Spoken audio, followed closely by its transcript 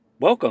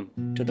Welcome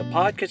to the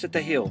Podcast at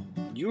the Hill.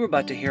 You are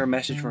about to hear a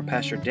message from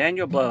Pastor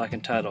Daniel Blalock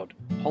entitled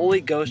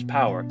Holy Ghost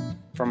Power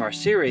from our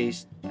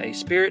series, A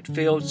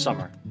Spirit-Filled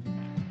Summer.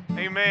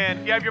 Amen.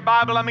 If you have your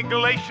Bible, I'm in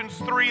Galatians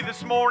 3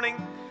 this morning.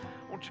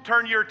 I want you to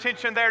turn your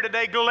attention there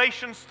today.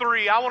 Galatians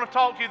 3. I want to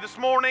talk to you this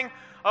morning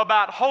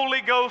about Holy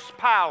Ghost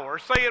power.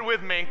 Say it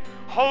with me.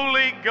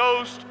 Holy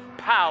Ghost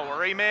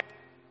power. Amen.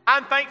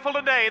 I'm thankful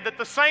today that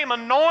the same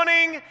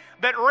anointing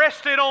that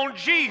rested on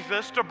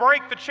Jesus to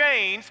break the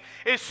chains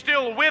is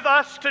still with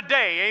us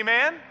today.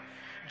 Amen.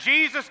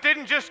 Jesus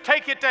didn't just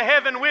take it to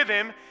heaven with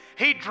him.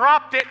 He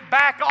dropped it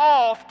back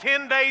off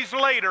 10 days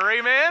later.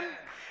 Amen.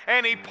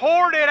 And he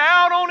poured it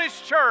out on his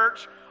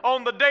church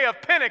on the day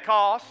of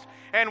Pentecost.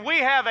 And we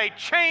have a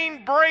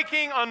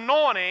chain-breaking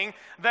anointing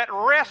that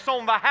rests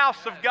on the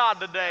house of God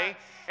today.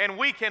 And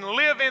we can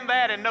live in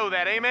that and know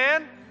that.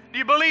 Amen. Do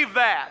you believe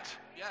that?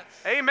 Yes.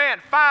 Amen.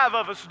 5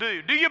 of us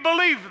do. Do you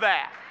believe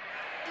that?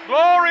 Yes.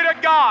 Glory to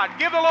God.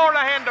 Give the Lord a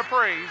hand of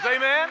praise.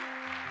 Amen.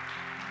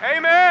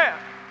 Amen.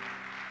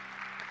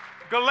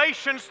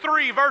 Galatians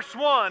 3 verse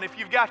 1, if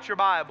you've got your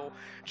Bible.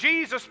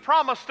 Jesus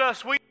promised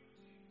us we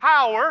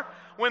power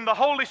when the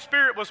Holy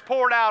Spirit was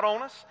poured out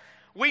on us.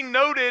 We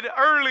noted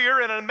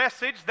earlier in a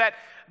message that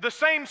the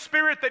same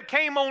Spirit that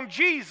came on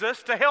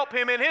Jesus to help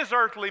him in his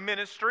earthly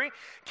ministry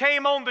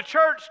came on the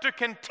church to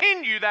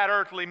continue that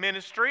earthly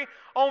ministry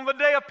on the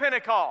day of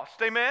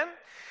Pentecost. Amen?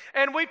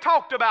 And we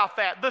talked about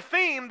that. The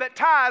theme that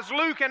ties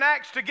Luke and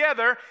Acts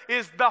together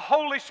is the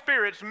Holy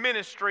Spirit's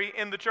ministry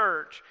in the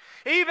church.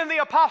 Even the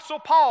Apostle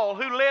Paul,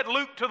 who led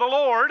Luke to the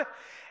Lord,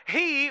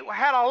 he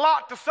had a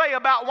lot to say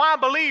about why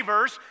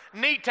believers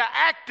need to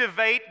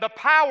activate the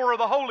power of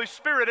the Holy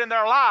Spirit in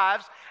their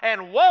lives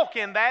and walk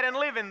in that and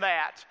live in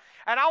that.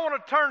 And I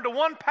want to turn to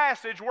one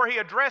passage where he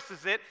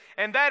addresses it,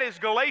 and that is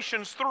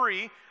Galatians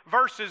 3,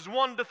 verses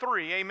 1 to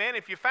 3. Amen.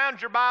 If you found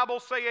your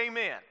Bible, say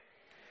amen.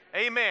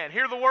 Amen.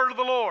 Hear the word of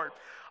the Lord.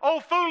 O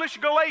foolish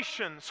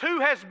Galatians, who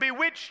has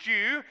bewitched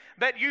you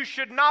that you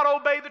should not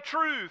obey the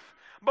truth,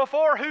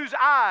 before whose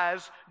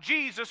eyes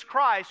Jesus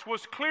Christ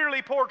was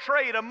clearly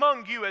portrayed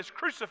among you as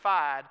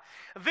crucified?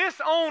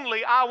 This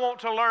only I want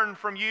to learn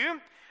from you.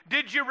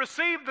 Did you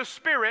receive the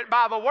Spirit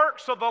by the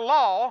works of the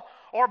law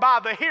or by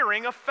the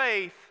hearing of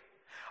faith?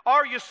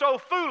 Are you so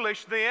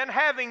foolish then,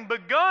 having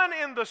begun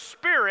in the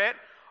Spirit,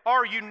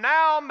 are you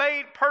now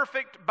made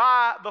perfect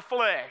by the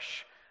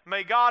flesh?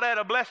 May God add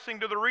a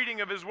blessing to the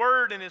reading of His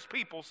Word, and His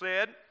people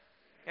said,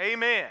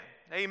 amen.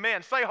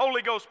 Amen. Say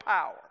Holy Ghost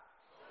power.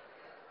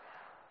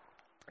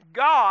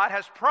 God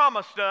has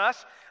promised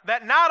us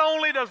that not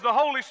only does the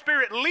Holy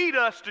Spirit lead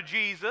us to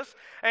Jesus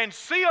and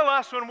seal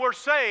us when we're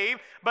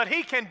saved, but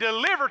He can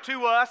deliver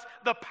to us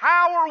the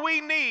power we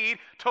need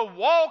to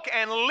walk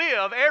and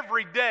live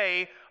every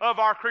day of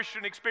our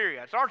Christian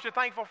experience. Aren't you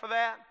thankful for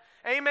that?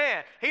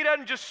 Amen. He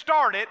doesn't just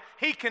start it,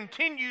 He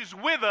continues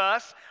with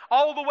us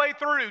all the way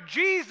through.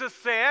 Jesus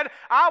said,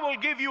 I will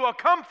give you a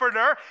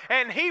comforter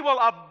and He will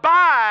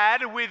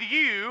abide with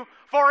you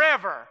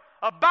forever.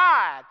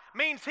 Abide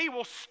means He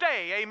will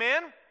stay.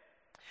 Amen.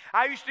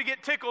 I used to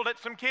get tickled at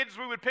some kids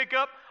we would pick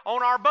up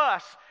on our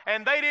bus,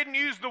 and they didn't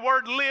use the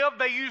word live,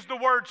 they used the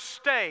word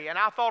stay. And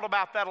I thought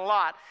about that a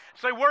lot.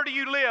 Say, where do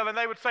you live? And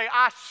they would say,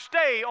 I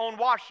stay on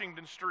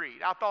Washington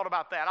Street. I thought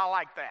about that. I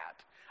like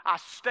that. I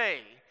stay.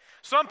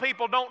 Some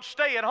people don't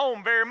stay at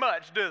home very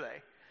much, do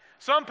they?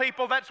 Some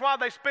people, that's why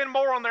they spend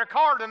more on their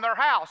car than their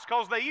house,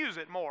 because they use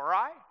it more,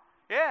 right?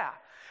 Yeah.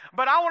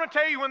 But I want to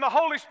tell you, when the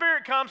Holy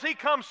Spirit comes, He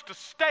comes to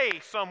stay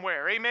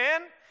somewhere.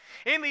 Amen?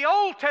 In the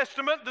Old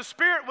Testament, the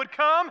Spirit would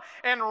come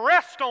and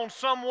rest on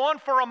someone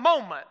for a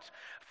moment,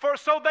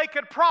 so they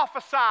could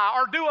prophesy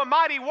or do a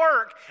mighty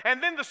work,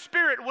 and then the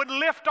Spirit would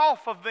lift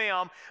off of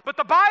them. But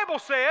the Bible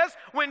says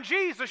when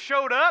Jesus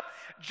showed up,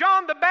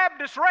 John the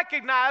Baptist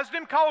recognized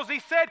Him because he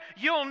said,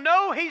 you'll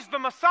know He's the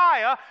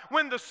Messiah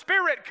when the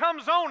Spirit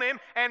comes on Him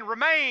and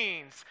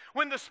remains.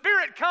 When the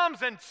Spirit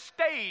comes and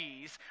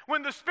stays.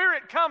 When the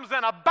Spirit comes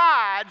and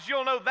abides,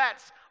 you'll know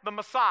that's the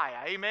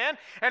Messiah. Amen.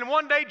 And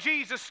one day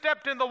Jesus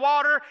stepped in the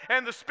water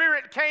and the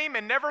Spirit came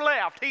and never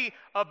left. He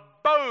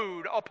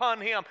abode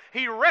upon Him.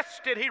 He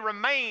rested. He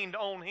remained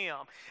on Him.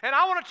 And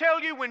I want to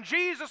tell you, when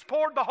Jesus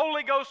poured the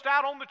Holy Ghost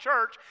out on the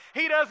church,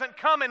 He doesn't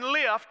come and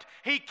lift.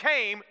 He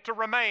came to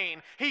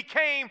remain. He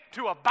came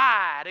to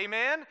abide.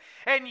 Amen.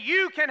 And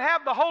you can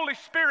have the Holy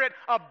Spirit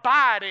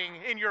abiding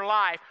in your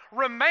life,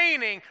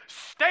 remaining,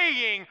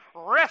 staying,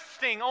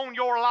 resting on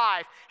your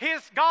life.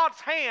 God's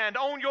hand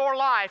on your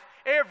life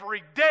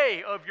every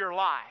day of your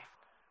life.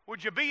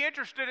 Would you be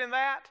interested in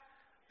that?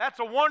 That's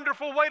a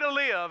wonderful way to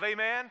live,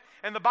 amen?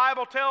 And the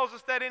Bible tells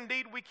us that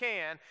indeed we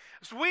can.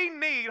 So we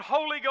need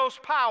Holy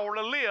Ghost power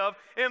to live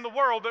in the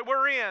world that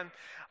we're in.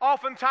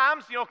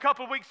 Oftentimes, a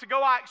couple of weeks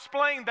ago I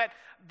explained that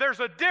there's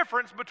a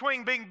difference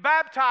between being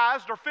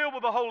baptized or filled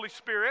with the Holy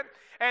Spirit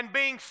and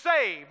being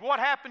saved. What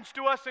happens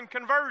to us in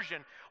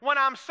conversion? When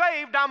I'm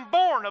saved, I'm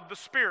born of the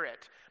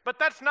Spirit. But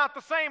that's not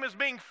the same as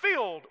being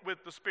filled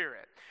with the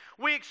Spirit.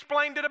 We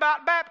explained it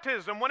about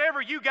baptism.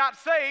 Whenever you got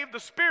saved, the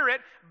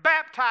Spirit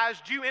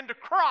baptized you into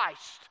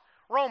Christ.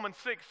 Romans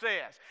 6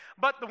 says.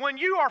 But when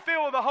you are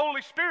filled with the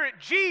Holy Spirit,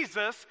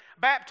 Jesus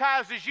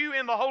baptizes you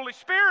in the Holy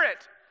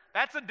Spirit.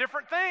 That's a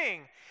different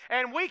thing.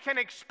 And we can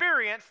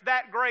experience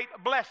that great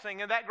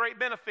blessing and that great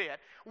benefit.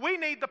 We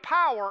need the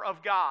power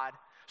of God.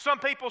 Some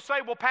people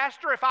say, well,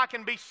 Pastor, if I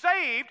can be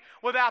saved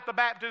without the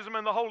baptism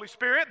in the Holy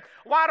Spirit,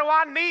 why do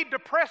I need to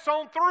press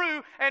on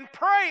through and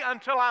pray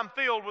until I'm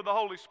filled with the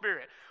Holy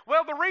Spirit?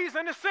 Well, the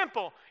reason is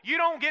simple. You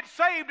don't get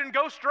saved and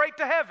go straight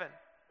to heaven.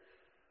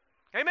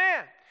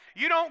 Amen.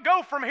 You don't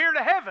go from here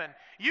to heaven.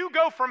 You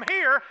go from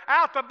here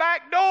out the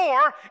back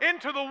door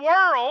into the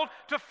world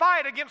to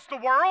fight against the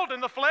world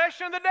and the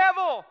flesh and the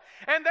devil.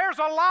 And there's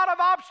a lot of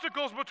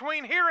obstacles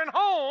between here and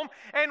home,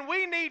 and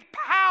we need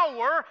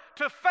power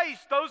to face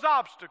those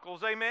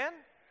obstacles. Amen?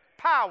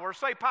 Power.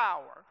 Say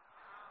power.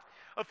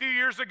 A few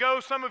years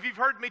ago, some of you have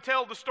heard me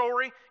tell the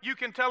story. You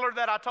can tell her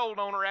that I told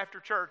on her after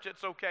church.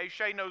 It's okay.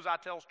 Shay knows I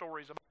tell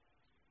stories about.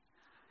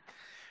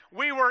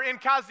 We were in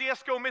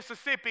Kosciuszko,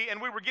 Mississippi,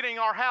 and we were getting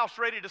our house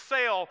ready to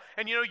sell.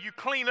 And you know, you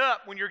clean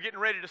up when you're getting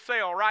ready to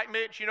sell, right,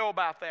 Mitch? You know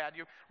about that.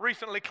 You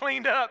recently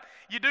cleaned up.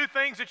 You do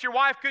things that your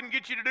wife couldn't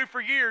get you to do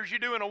for years, you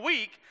do in a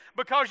week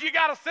because you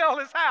got to sell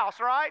this house,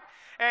 right?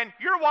 And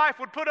your wife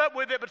would put up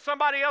with it, but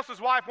somebody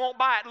else's wife won't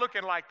buy it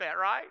looking like that,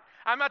 right?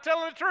 I'm not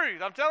telling the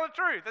truth. I'm telling the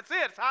truth. That's it.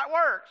 That's how it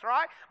works,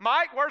 right?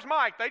 Mike, where's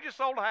Mike? They just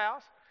sold a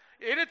house.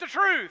 Isn't it the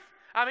truth?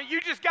 I mean,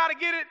 you just got to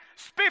get it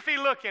spiffy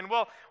looking.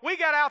 Well, we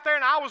got out there,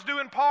 and I was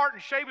doing part,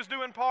 and Shay was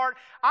doing part.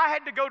 I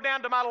had to go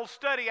down to my little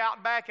study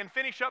out back and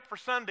finish up for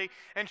Sunday.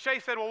 And Shay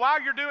said, well,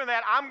 while you're doing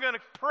that, I'm going to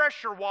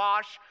pressure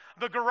wash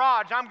the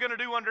garage. I'm going to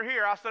do under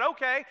here. I said,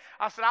 okay.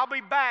 I said, I'll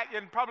be back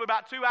in probably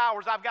about 2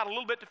 hours. I've got a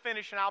little bit to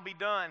finish, and I'll be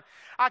done.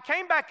 I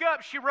came back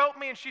up. She wrote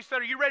me, and she said,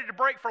 are you ready to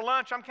break for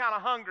lunch? I'm kind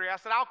of hungry. I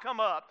said, I'll come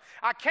up.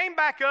 I came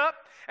back up,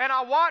 and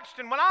I watched,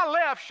 and when I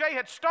left, Shay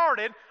had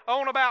started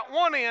on about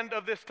one end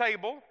of this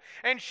table,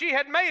 and she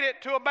had made it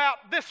to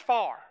about this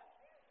far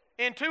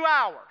in 2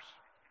 hours.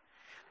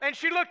 And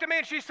she looked at me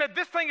and she said,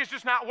 this thing is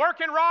just not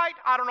working right.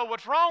 I don't know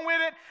what's wrong with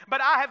it, but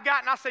I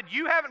said,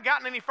 you haven't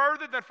gotten any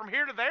further than from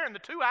here to there in the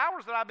 2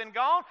 hours that I've been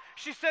gone?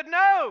 She said,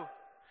 no.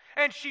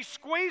 And she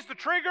squeezed the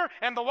trigger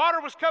and the water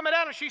was coming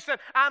out, and she said,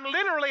 I'm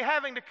literally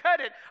having to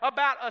cut it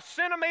about a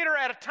centimeter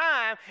at a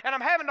time, and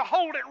I'm having to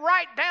hold it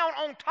right down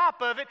on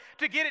top of it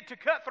to get it to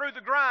cut through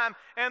the grime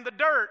and the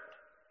dirt.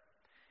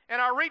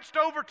 And I reached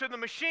over to the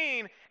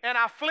machine and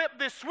I flipped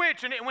this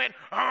switch and it went,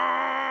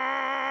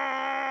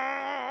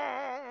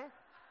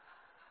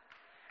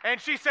 and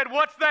she said,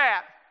 what's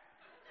that?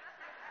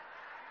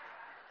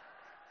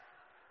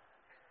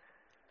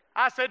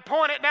 I said,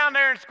 point it down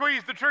there and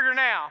squeeze the trigger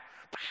now.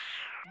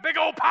 Big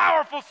old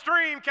powerful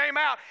stream came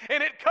out,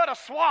 and it cut a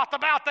swath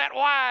about that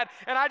wide,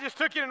 and I just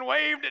took it and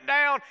waved it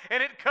down,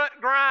 and it cut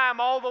grime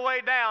all the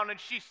way down. And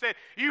she said,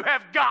 you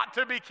have got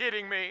to be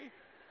kidding me.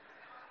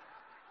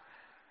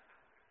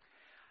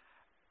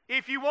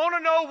 If you want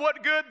to know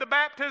what good the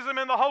baptism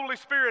in the Holy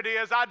Spirit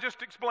is, I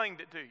just explained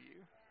it to you.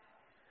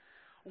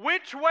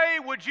 Which way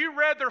would you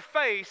rather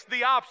face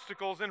the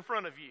obstacles in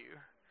front of you?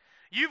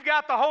 You've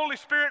got the Holy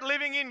Spirit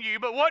living in you,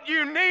 but what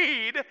you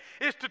need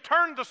is to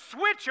turn the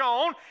switch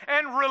on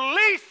and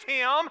release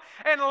Him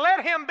and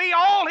let Him be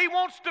all He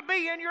wants to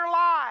be in your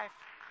life.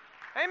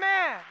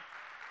 Amen.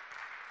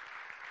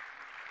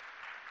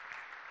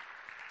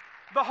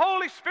 The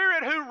Holy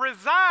Spirit who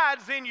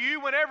resides in you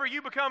whenever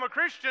you become a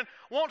Christian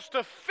wants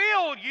to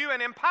fill you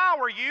and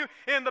empower you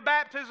in the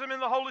baptism in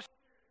the Holy Spirit.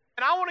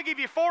 And I want to give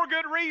you 4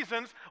 good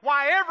reasons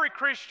why every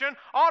Christian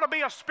ought to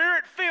be a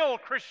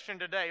Spirit-filled Christian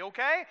today,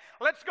 okay?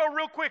 Let's go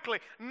real quickly.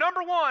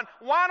 Number 1,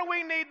 why do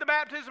we need the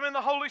baptism in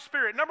the Holy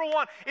Spirit? Number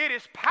 1, it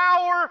is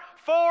power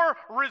for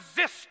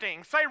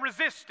resisting. Say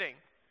resisting.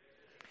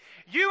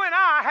 You and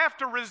I have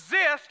to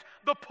resist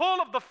the pull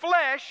of the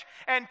flesh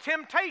and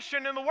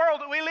temptation in the world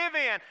that we live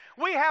in.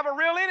 We have a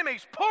real enemy.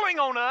 He's pulling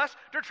on us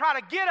to try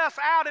to get us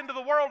out into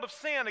the world of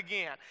sin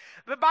again.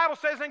 The Bible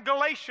says in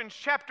Galatians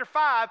chapter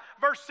 5,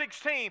 verse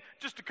 16,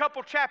 just a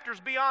couple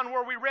chapters beyond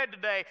where we read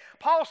today,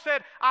 Paul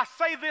said, I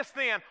say this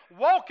then,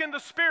 walk in the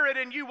Spirit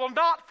and you will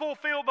not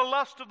fulfill the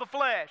lust of the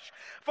flesh.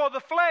 For the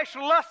flesh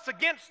lusts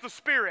against the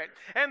Spirit,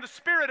 and the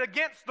Spirit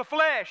against the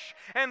flesh.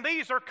 And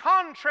these are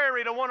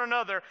contrary to one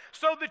another,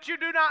 so that you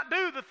do not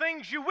do the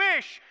things you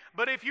wish.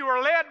 But if you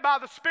are led by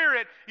the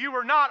Spirit, you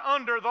are not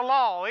under the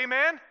law.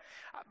 Amen?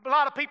 A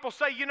lot of people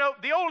say, you know,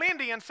 the old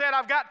Indian said,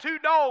 I've got 2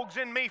 dogs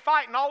in me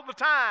fighting all the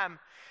time.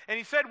 And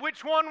he said,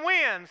 which one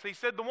wins? He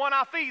said, the one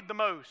I feed the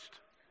most.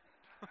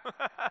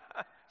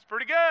 It's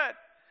pretty good.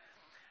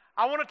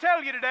 I want to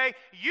tell you today,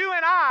 you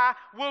and I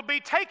will be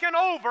taken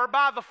over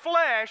by the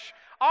flesh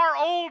our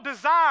old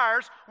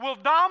desires will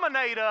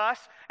dominate us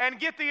and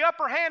get the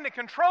upper hand and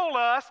control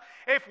us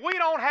if we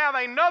don't have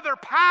another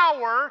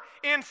power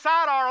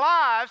inside our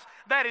lives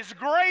that is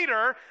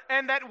greater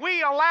and that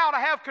we allow to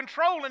have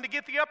control and to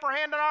get the upper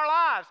hand in our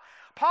lives.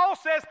 Paul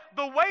says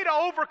the way to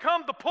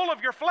overcome the pull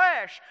of your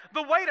flesh,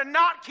 the way to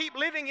not keep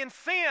living in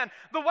sin,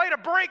 the way to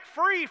break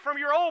free from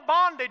your old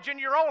bondage and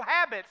your old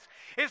habits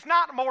is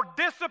not more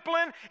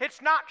discipline,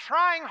 it's not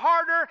trying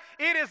harder,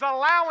 it is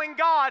allowing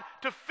God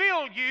to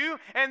fill you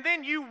and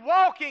then you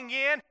walking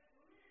in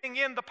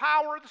the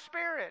power of the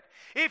Spirit.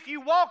 If you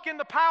walk in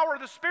the power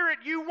of the Spirit,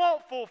 you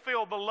won't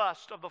fulfill the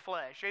lust of the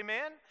flesh.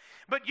 Amen?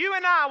 But you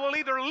and I will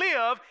either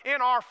live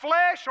in our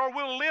flesh or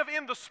we'll live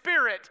in the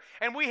Spirit,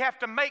 and we have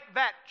to make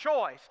that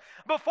choice.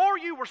 Before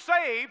you were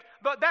saved,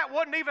 but that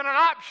wasn't even an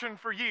option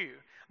for you.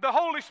 The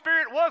Holy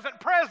Spirit wasn't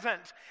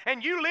present,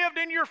 and you lived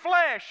in your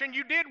flesh, and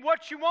you did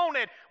what you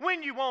wanted,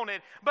 when you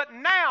wanted. But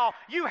now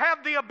you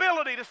have the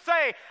ability to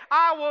say,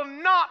 I will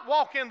not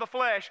walk in the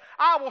flesh.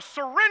 I will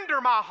surrender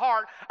my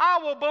heart. I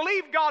will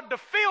believe God to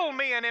fill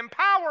me and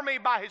empower me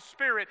by His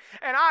Spirit,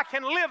 and I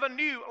can live a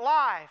new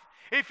life.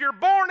 If you're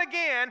born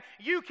again,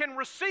 you can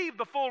receive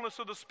the fullness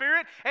of the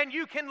Spirit, and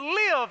you can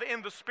live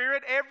in the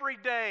Spirit every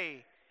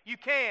day. You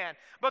can.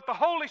 But the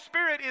Holy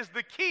Spirit is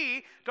the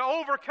key to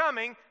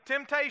overcoming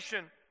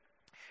temptation.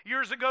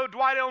 Years ago,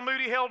 Dwight L.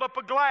 Moody held up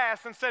a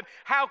glass and said,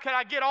 how can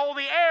I get all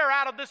the air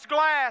out of this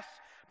glass?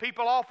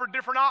 People offered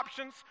different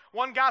options.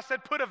 One guy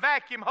said, put a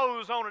vacuum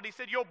hose on it. He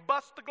said, you'll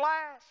bust the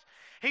glass.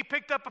 He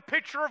picked up a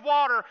pitcher of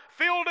water,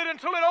 filled it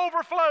until it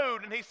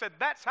overflowed, and he said,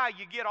 that's how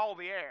you get all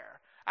the air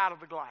out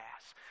of the glass.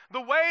 The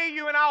way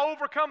you and I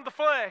overcome the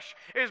flesh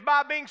is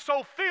by being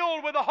so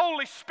filled with the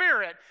Holy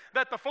Spirit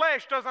that the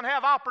flesh doesn't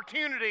have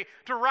opportunity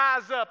to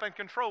rise up and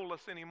control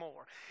us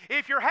anymore.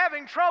 If you're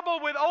having trouble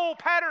with old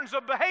patterns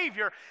of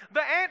behavior,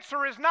 the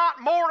answer is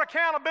not more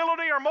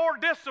accountability or more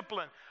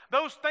discipline.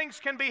 Those things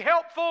can be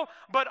helpful,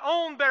 but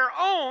on their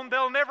own,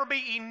 they'll never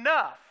be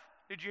enough.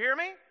 Did you hear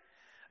me?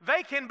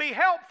 They can be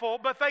helpful,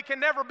 but they can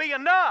never be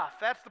enough.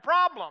 That's the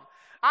problem.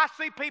 I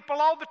see people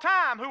all the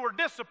time who are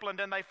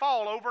disciplined and they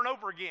fall over and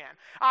over again.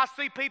 I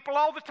see people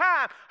all the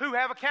time who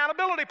have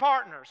accountability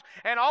partners,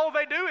 and all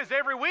they do is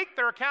every week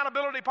their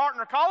accountability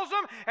partner calls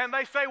them and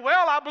they say,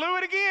 well, I blew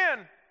it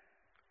again.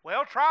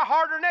 Well, try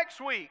harder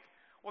next week.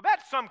 Well,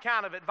 that's some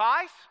kind of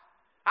advice.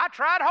 I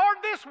tried hard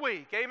this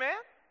week. Amen?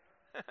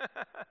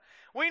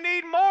 We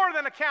need more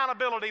than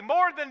accountability,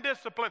 more than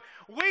discipline.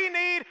 We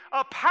need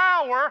a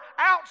power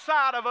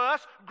outside of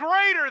us,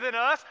 greater than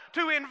us,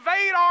 to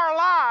invade our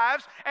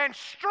lives and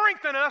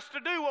strengthen us to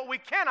do what we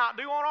cannot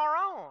do on our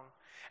own.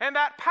 And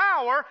that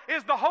power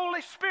is the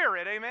Holy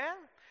Spirit, amen?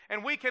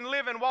 And we can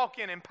live and walk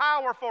in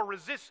power for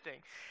resisting.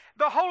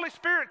 The Holy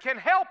Spirit can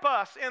help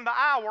us in the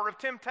hour of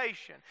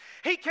temptation.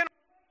 He can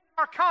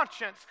our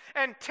conscience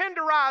and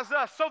tenderize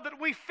us so that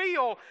we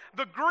feel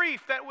the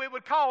grief that it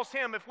would cause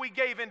Him if we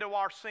gave into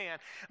our sin.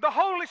 The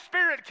Holy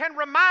Spirit can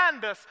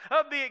remind us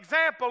of the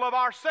example of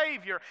our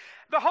Savior.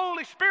 The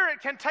Holy Spirit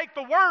can take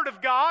the Word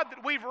of God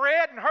that we've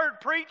read and heard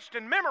preached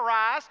and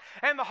memorized,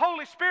 and the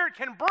Holy Spirit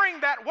can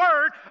bring that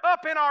Word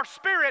up in our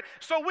spirit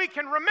so we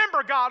can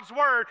remember God's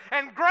Word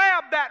and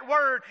grab that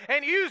Word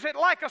and use it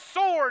like a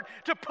sword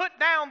to put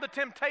down the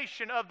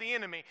temptation of the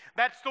enemy.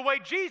 That's the way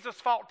Jesus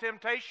fought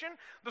temptation.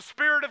 The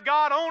Spirit of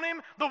God on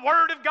Him, the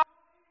Word of God.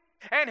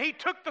 And He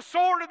took the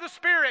sword of the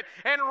Spirit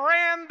and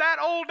ran that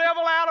old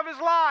devil out of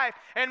his life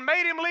and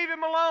made him leave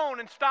him alone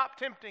and stop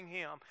tempting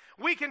him.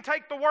 We can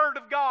take the Word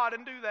of God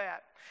and do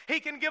that. He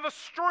can give us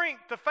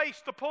strength to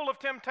face the pull of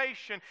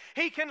temptation.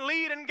 He can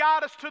lead and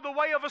guide us to the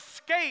way of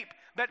escape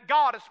that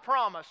God has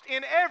promised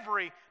in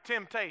every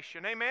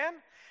temptation. Amen?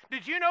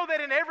 Did you know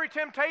that in every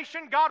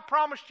temptation, God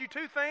promised you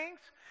two things?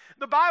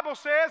 The Bible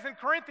says in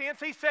Corinthians,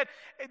 He said,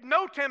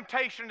 no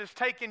temptation has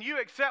taken you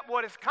except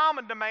what is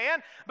common to man,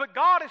 but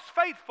God is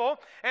faithful,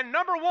 and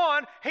number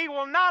one, He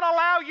will not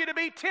allow you to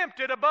be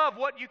tempted above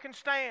what you can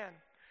stand.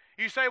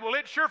 You say, well,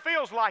 it sure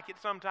feels like it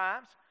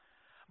sometimes.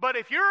 But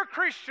if you're a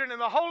Christian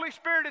and the Holy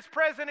Spirit is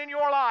present in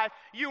your life,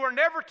 you are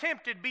never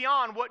tempted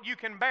beyond what you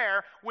can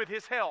bear with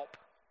His help.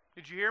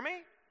 Did you hear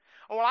me?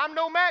 Oh, well, I'm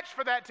no match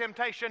for that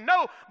temptation.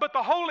 No, but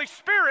the Holy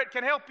Spirit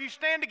can help you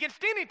stand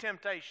against any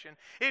temptation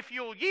if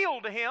you'll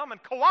yield to Him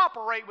and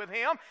cooperate with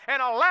Him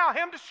and allow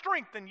Him to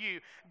strengthen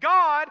you.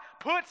 God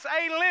puts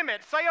a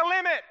limit. Say a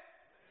limit.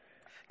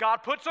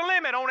 God puts a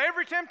limit on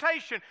every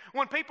temptation.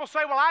 When people say,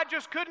 well, I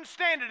just couldn't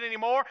stand it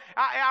anymore.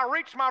 I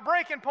reached my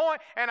breaking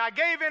point and I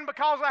gave in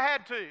because I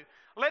had to.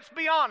 Let's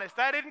be honest,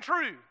 that isn't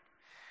true.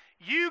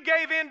 You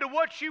gave in to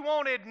what you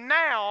wanted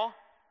now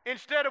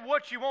instead of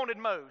what you wanted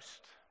most.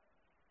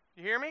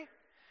 You hear me?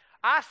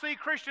 I see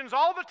Christians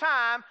all the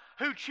time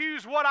who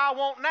choose what I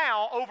want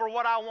now over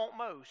what I want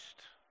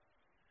most.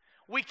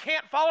 We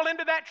can't fall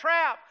into that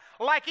trap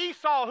like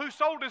Esau, who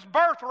sold his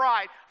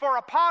birthright for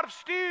a pot of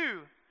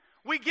stew.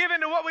 We give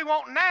into what we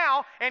want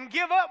now and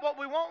give up what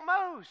we want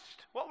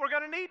most, what we're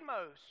going to need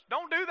most.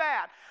 Don't do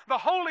that. The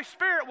Holy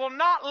Spirit will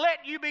not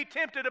let you be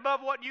tempted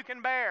above what you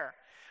can bear.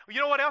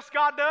 You know what else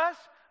God does?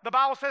 the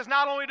Bible says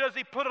not only does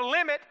He put a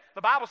limit,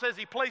 the Bible says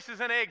He places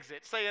an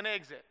exit. Say an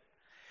exit.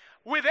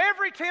 With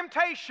every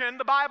temptation,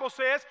 the Bible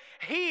says,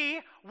 He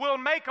will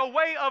make a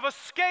way of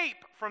escape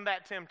from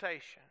that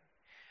temptation.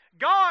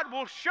 God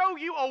will show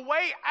you a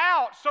way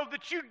out so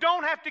that you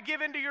don't have to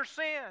give into your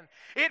sin.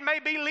 It may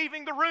be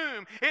leaving the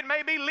room. It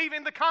may be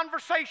leaving the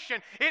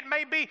conversation. It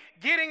may be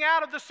getting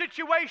out of the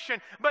situation.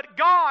 But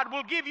God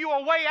will give you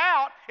a way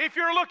out if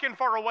you're looking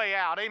for a way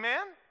out.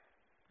 Amen?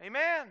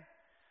 Amen.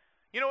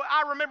 You know,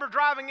 I remember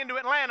driving into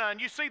Atlanta and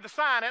you see the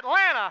sign,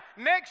 Atlanta,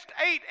 next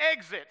 8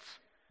 exits.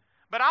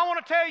 But I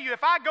want to tell you,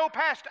 if I go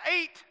past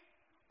 8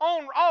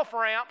 off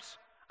ramps,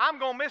 I'm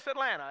going to miss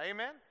Atlanta.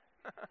 Amen?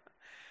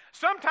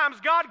 Sometimes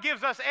God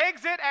gives us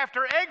exit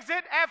after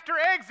exit after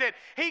exit.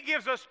 He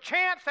gives us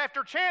chance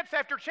after chance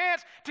after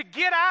chance to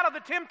get out of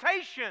the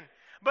temptation.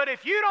 But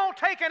if you don't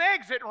take an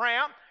exit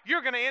ramp,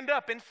 you're going to end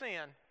up in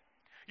sin.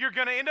 You're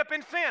going to end up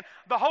in sin.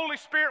 The Holy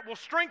Spirit will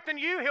strengthen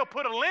you. He'll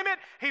put a limit.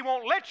 He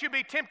won't let you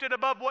be tempted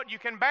above what you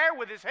can bear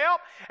with His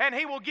help. And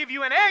He will give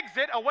you an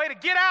exit, a way to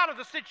get out of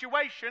the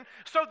situation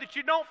so that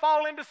you don't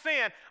fall into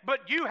sin.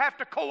 But you have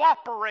to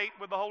cooperate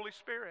with the Holy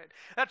Spirit.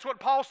 That's what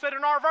Paul said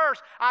in our verse.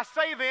 I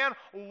say then,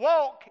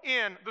 walk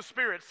in the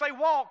Spirit. Say,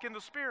 walk in the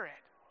Spirit.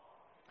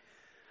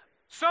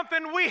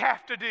 Something we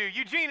have to do.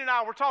 Eugene and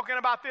I were talking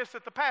about this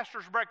at the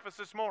pastor's breakfast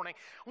this morning.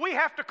 We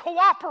have to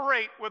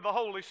cooperate with the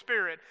Holy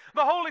Spirit.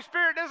 The Holy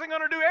Spirit isn't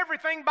going to do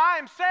everything by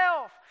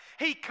Himself.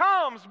 He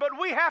comes, but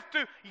we have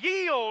to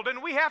yield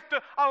and we have to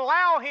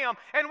allow Him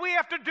and we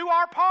have to do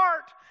our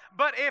part.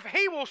 But if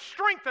He will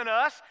strengthen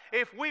us,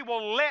 if we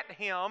will let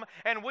Him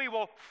and we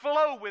will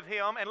flow with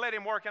Him and let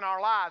Him work in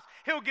our lives,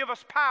 He'll give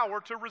us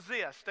power to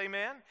resist.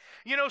 Amen?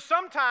 You know,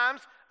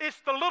 sometimes it's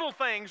the little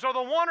things or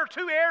the 1 or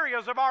 2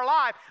 areas of our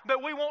life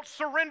that we won't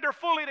surrender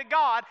fully to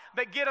God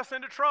that get us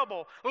into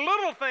trouble.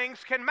 Little things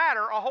can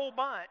matter a whole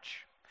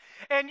bunch.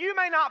 And you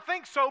may not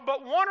think so,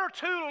 but 1 or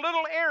 2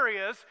 little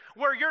areas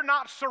where you're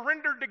not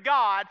surrendered to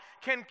God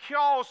can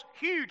cause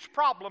huge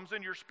problems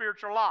in your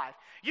spiritual life.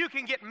 You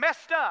can get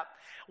messed up.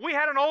 We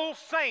had an old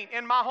saint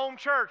in my home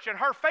church, and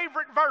her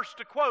favorite verse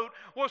to quote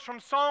was from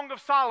Song of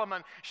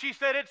Solomon. She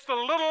said, "It's the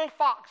little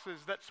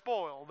foxes that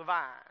spoil the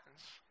vines.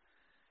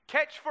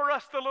 Catch for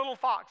us the little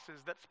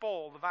foxes that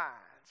spoil the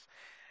vines."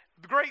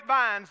 The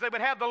grapevines, they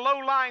would have the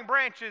low-lying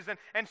branches,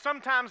 and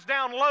sometimes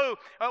down low,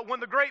 when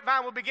the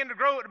grapevine would begin to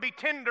grow, it would be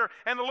tender,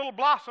 and the little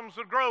blossoms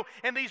would grow,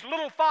 and these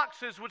little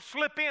foxes would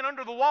slip in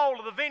under the wall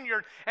of the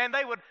vineyard, and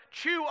they would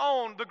chew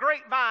on the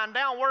grapevine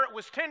down where it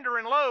was tender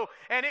and low,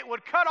 and it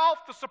would cut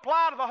off the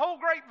supply to the whole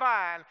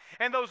grapevine.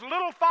 And those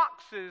little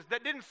foxes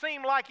that didn't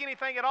seem like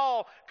anything at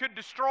all could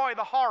destroy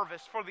the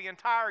harvest for the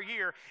entire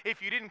year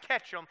if you didn't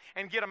catch them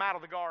and get them out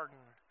of the garden.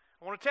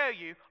 I want to tell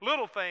you,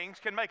 little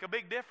things can make a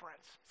big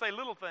difference. Say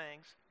little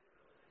things.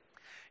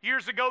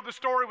 Years ago, the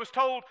story was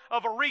told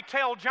of a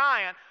retail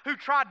giant who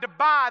tried to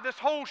buy this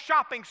whole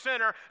shopping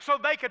center so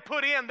they could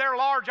put in their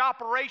large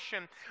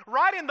operation.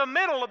 Right in the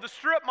middle of the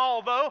strip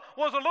mall, though,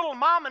 was a little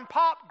mom and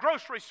pop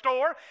grocery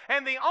store,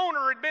 and the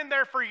owner had been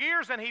there for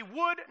years, and he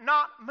would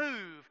not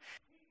move.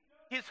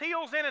 His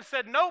heels in and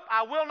said, "Nope,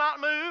 I will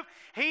not move."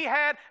 He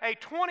had a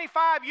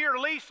 25-year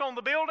lease on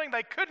the building.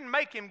 They couldn't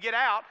make him get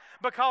out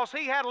because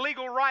he had a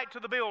legal right to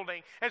the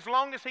building as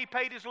long as he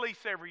paid his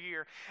lease every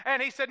year. And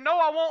he said, "No,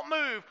 I won't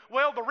move."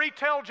 Well, the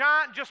retail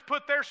giant just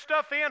put their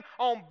stuff in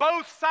on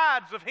both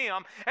sides of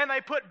him, and they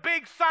put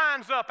big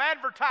signs up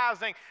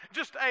advertising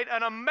just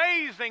an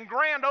amazing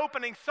grand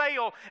opening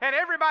sale, and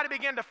everybody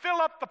began to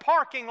fill up the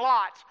parking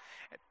lot.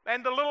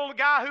 And the little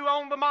guy who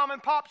owned the mom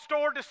and pop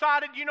store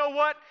decided, you know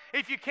what,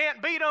 if you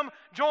can't beat them,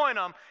 join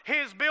them.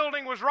 His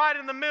building was right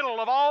in the middle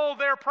of all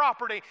their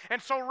property.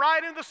 And so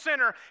right in the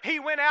center, he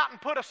went out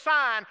and put a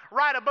sign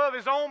right above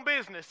his own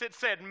business. It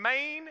said,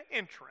 "Main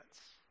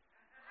Entrance."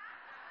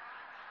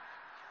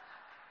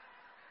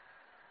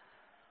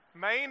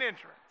 Main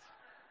entrance.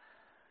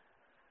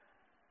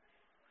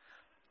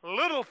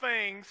 Little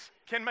things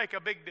can make a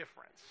big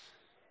difference.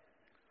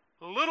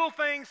 Little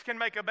things can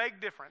make a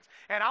big difference.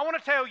 And I want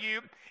to tell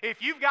you,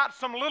 if you've got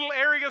some little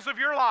areas of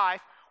your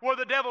life where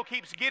the devil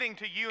keeps getting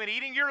to you and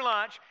eating your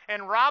lunch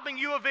and robbing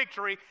you of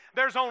victory,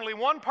 there's only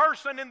one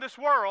person in this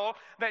world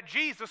that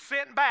Jesus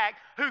sent back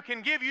who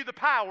can give you the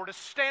power to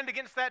stand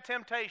against that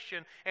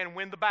temptation and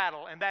win the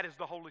battle, and that is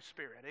the Holy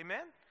Spirit.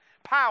 Amen?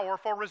 Power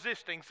for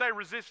resisting. Say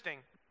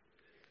resisting.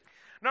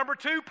 Number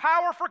 2,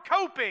 power for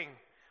coping.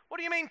 What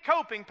do you mean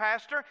coping,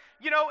 Pastor?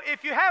 You know,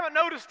 if you haven't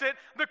noticed it,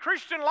 the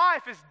Christian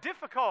life is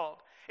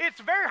difficult. It's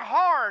very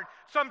hard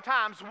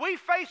sometimes. We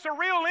face a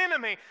real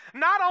enemy,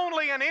 not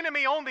only an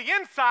enemy on the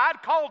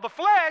inside called the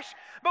flesh,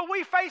 but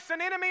we face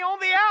an enemy on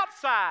the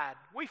outside.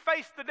 We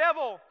face the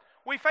devil.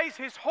 We face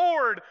his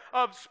horde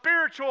of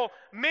spiritual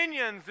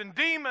minions and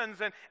demons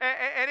and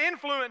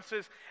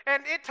influences,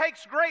 and it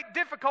takes great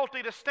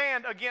difficulty to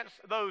stand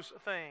against those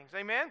things.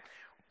 Amen?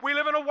 We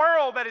live in a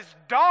world that is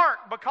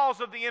dark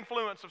because of the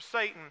influence of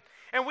Satan,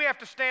 and we have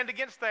to stand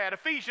against that.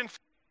 Ephesians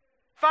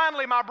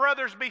Finally, my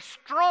brothers, be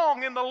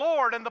strong in the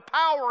Lord and the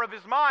power of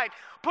His might.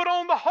 Put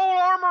on the whole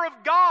armor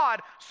of God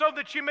so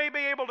that you may be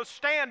able to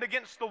stand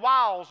against the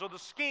wiles or the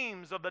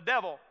schemes of the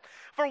devil.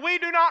 For we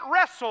do not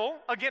wrestle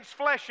against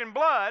flesh and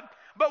blood,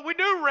 but we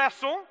do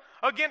wrestle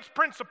against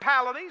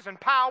principalities and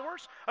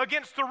powers,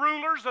 against the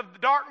rulers of the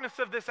darkness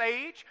of this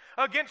age,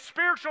 against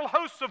spiritual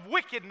hosts of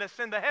wickedness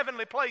in the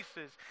heavenly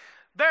places.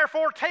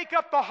 Therefore, take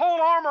up the whole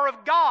armor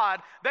of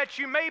God, that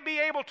you may be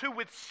able to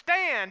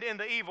withstand in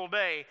the evil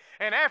day,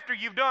 and after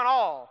you've done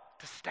all,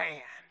 to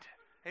stand.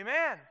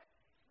 Amen.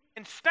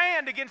 And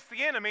stand against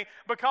the enemy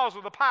because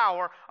of the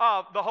power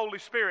of the Holy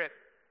Spirit.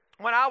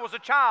 When I was a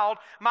child,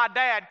 my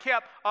dad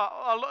kept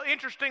an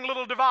interesting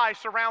little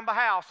device around the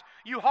house.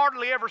 You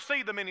hardly ever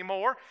see them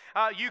anymore.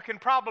 You can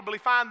probably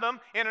find them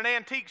in an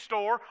antique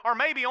store or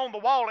maybe on the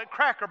wall at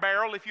Cracker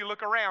Barrel if you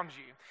look around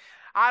you.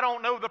 I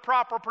don't know the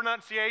proper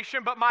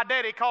pronunciation, but my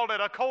daddy called it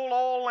a coal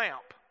oil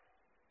lamp.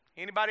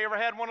 Anybody ever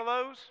had one of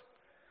those?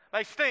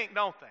 They stink,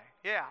 don't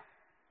they? Yeah.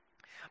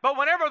 But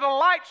whenever the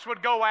lights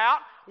would go out,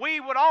 we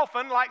would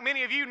often, like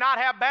many of you, not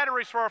have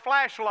batteries for a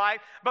flashlight,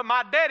 but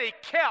my daddy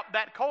kept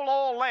that coal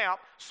oil lamp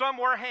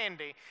somewhere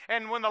handy.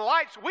 And when the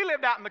lights, we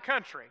lived out in the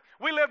country.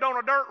 We lived on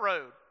a dirt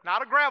road,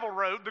 not a gravel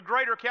road. The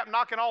grader kept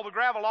knocking all the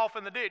gravel off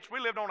in the ditch. We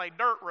lived on a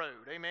dirt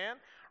road, amen?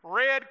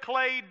 Red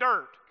clay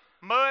dirt.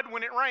 Mud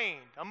when it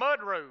rained, a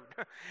mud road.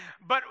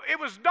 But it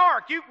was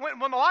dark.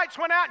 When the lights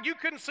went out, you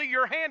couldn't see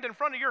your hand in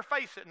front of your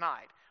face at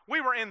night.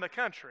 We were in the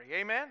country,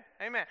 amen?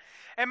 Amen.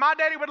 And my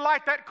daddy would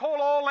light that coal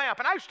oil lamp,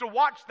 and I used to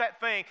watch that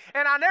thing,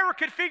 and I never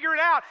could figure it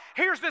out.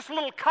 Here's this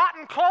little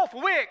cotton cloth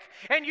wick,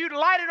 and you'd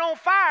light it on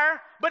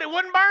fire, but it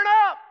wouldn't burn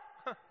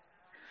up.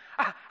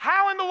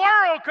 How in the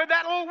world could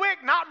that little wick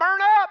not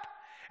burn up?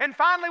 And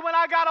finally, when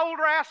I got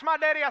older, I asked my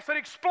daddy, I said,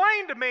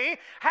 explain to me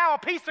how a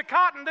piece of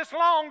cotton this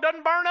long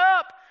doesn't burn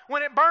up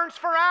when it burns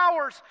for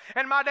hours.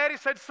 And my daddy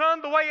said,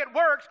 son, the way it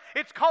works,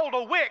 it's called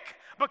a wick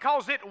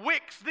because it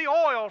wicks the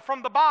oil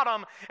from the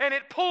bottom and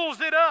it pulls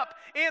it up.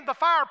 And the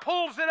fire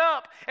pulls it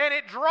up and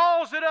it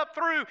draws it up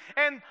through,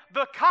 and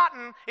the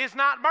cotton is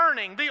not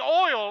burning. The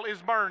oil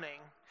is burning.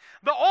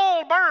 The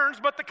oil burns,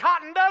 but the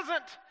cotton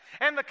doesn't.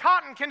 And the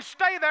cotton can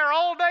stay there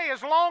all day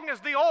as long as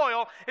the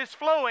oil is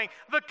flowing.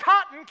 The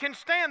cotton can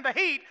stand the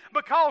heat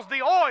because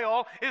the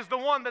oil is the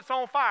one that's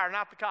on fire,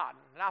 not the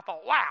cotton. And I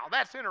thought, wow,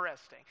 that's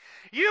interesting.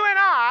 You and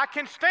I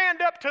can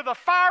stand up to the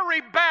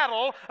fiery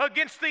battle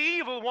against the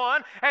evil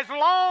one as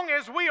long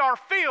as we are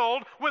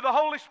filled with the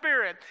Holy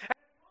Spirit.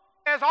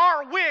 As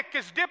our wick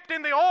is dipped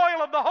in the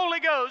oil of the Holy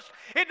Ghost,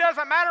 it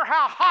doesn't matter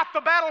how hot the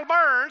battle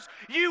burns,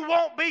 you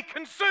won't be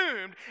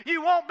consumed.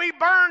 You won't be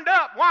burned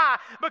up. Why?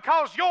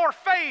 Because your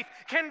faith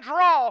can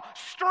draw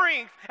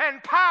strength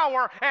and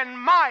power and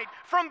might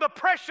from the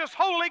precious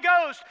Holy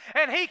Ghost,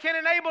 and He can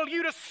enable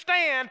you to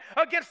stand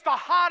against the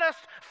hottest,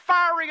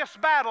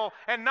 fieriest battle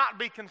and not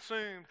be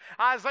consumed.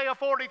 Isaiah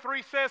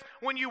 43 says,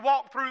 when you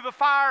walk through the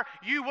fire,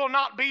 you will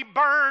not be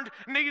burned,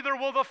 neither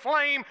will the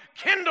flame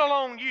kindle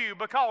on you,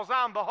 because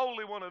I'm the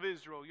Holy One of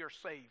Israel, your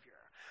Savior.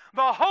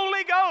 The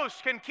Holy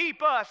Ghost can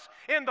keep us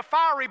in the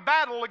fiery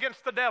battle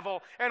against the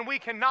devil, and we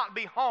cannot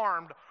be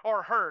harmed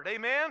or hurt.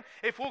 Amen?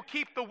 If we'll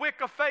keep the wick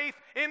of faith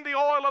in the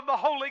oil of the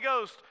Holy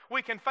Ghost,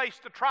 we can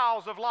face the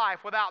trials of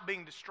life without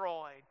being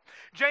destroyed.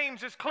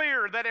 James is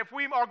clear that if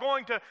we are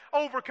going to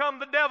overcome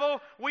the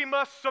devil, we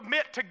must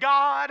submit to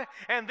God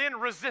and then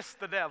resist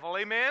the devil.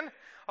 Amen?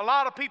 A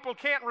lot of people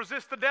can't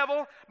resist the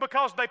devil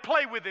because they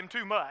play with him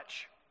too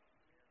much.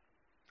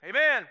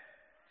 Amen?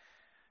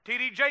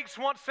 T.D. Jakes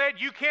once said,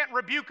 you can't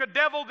rebuke a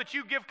devil that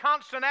you give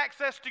constant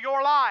access to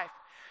your life.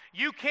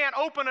 You can't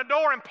open a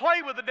door and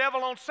play with the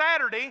devil on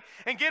Saturday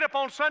and get up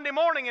on Sunday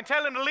morning and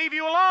tell him to leave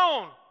you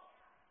alone.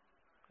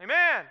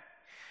 Amen.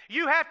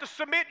 You have to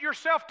submit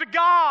yourself to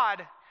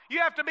God. You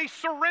have to be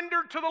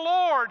surrendered to the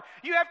Lord.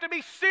 You have to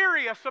be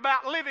serious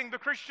about living the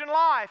Christian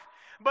life.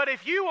 But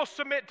if you will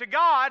submit to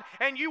God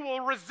and you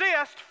will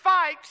resist,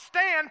 fight,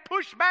 stand,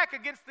 push back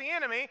against the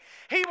enemy,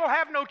 he will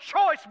have no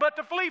choice but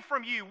to flee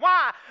from you.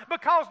 Why?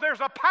 Because there's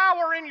a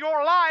power in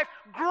your life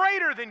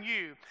greater than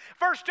you.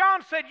 1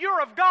 John said,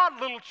 you're of God,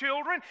 little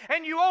children,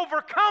 and you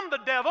overcome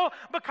the devil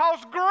because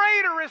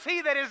greater is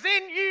he that is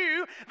in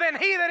you than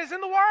he that is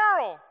in the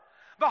world.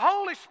 The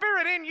Holy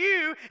Spirit in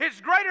you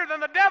is greater than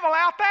the devil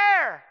out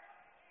there.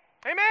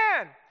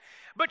 Amen.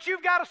 But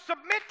you've got to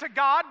submit to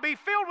God, be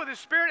filled with His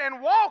Spirit,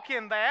 and walk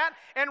in that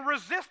and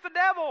resist the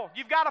devil.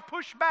 You've got to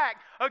push back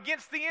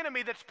against the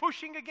enemy that's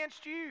pushing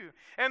against you.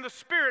 And the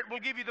Spirit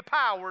will give you the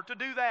power to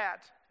do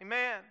that.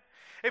 Amen.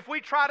 If we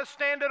try to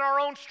stand in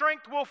our own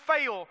strength, we'll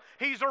fail.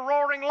 He's a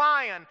roaring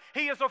lion.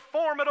 He is a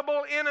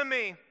formidable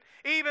enemy.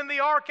 Even the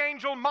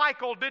archangel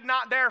Michael did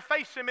not dare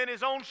face him in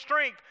his own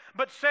strength,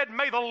 but said,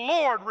 may the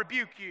Lord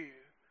rebuke you.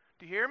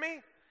 Do you hear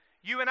me?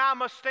 You and I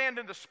must stand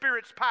in the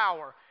Spirit's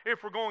power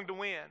if we're going to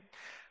win.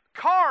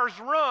 Cars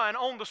run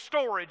on the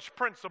storage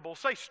principle.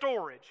 Say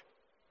storage.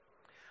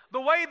 The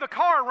way the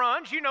car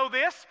runs, you know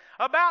this,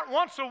 about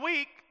once a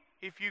week,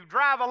 if you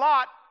drive a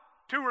lot,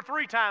 2 or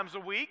 3 times a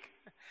week,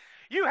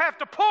 you have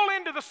to pull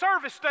into the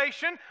service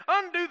station,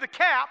 undo the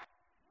cap,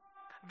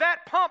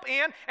 that pump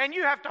in and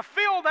you have to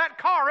fill that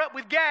car up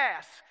with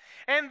gas.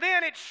 And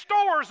then it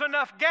stores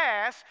enough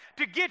gas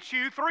to get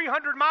you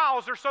 300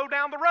 miles or so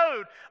down the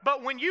road.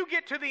 But when you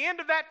get to the end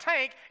of that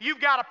tank,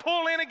 you've got to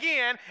pull in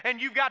again and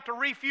you've got to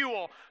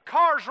refuel.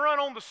 Cars run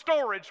on the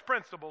storage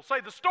principle. Say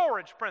the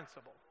storage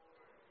principle.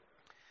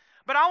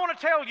 But I want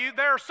to tell you,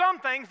 there are some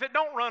things that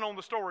don't run on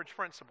the storage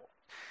principle.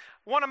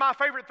 One of my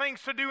favorite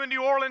things to do in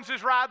New Orleans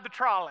is ride the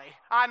trolley.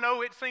 I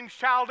know it seems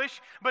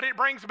childish, but it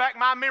brings back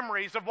my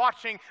memories of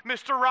watching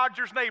Mr.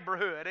 Rogers'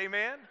 Neighborhood.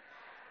 Amen?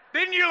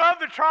 Didn't you love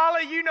the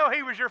trolley? You know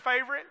he was your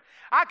favorite.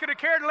 I could have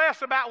cared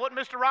less about what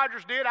Mr.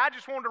 Rogers did. I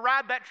just wanted to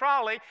ride that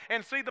trolley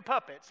and see the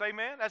puppets.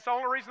 Amen? That's the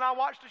only reason I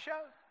watched the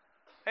show.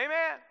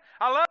 Amen?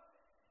 I love it.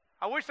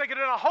 I wish they could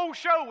have done a whole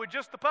show with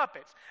just the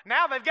puppets.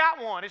 Now they've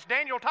got one. It's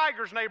Daniel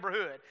Tiger's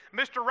Neighborhood.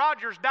 Mr.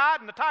 Rogers died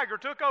and the tiger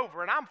took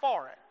over, and I'm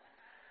for it.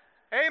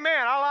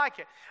 Amen. I like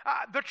it.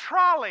 The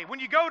trolley. When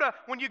you go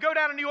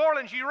down to New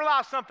Orleans, you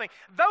realize something.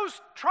 Those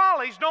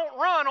trolleys don't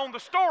run on the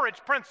storage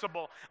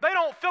principle. They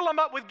don't fill them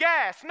up with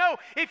gas. No.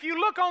 If you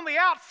look on the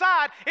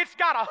outside, it's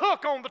got a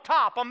hook on the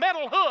top, a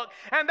metal hook,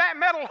 and that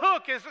metal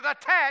hook is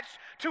attached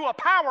to a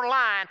power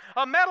line,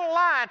 a metal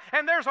line,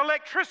 and there's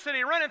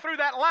electricity running through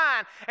that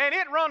line, and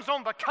it runs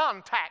on the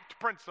contact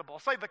principle.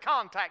 Say the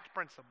contact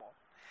principle.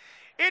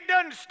 It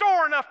doesn't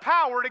store enough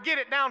power to get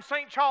it down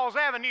St. Charles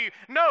Avenue.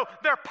 No,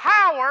 their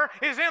power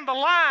is in the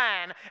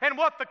line. And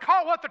what the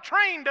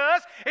train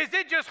does is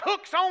it just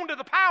hooks onto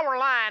the power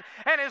line.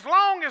 And as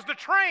long as the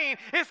train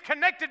is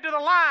connected to the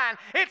line,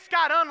 it's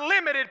got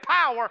unlimited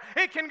power.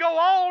 It can go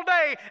all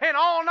day and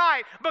all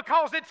night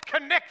because it's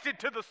connected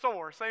to the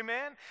source.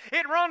 Amen?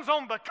 It runs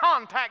on the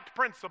contact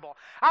principle.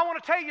 I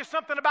want to tell you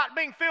something about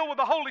being filled with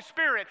the Holy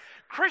Spirit.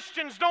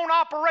 Christians don't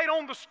operate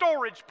on the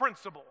storage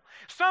principle.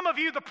 Some of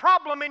you, the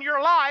problem in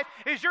your life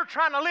is you're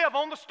trying to live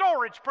on the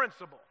storage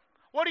principle.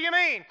 What do you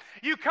mean?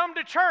 You come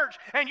to church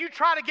and you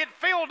try to get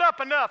filled up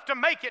enough to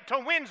make it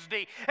to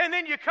Wednesday, and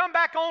then you come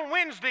back on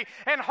Wednesday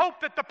and hope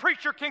that the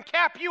preacher can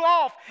cap you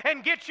off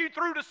and get you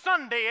through to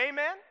Sunday.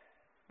 Amen?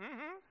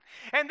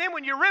 And then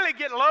when you really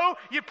get low,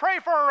 you pray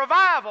for a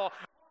revival.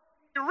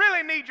 You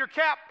really need your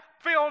cap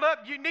filled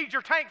up, you need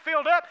your tank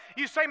filled up,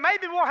 you say,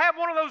 maybe we'll have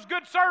one of those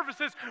good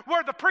services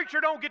where the preacher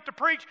don't get to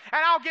preach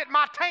and I'll get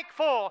my tank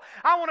full.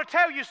 I want to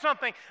tell you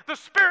something. The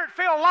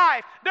Spirit-filled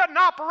life doesn't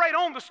operate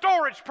on the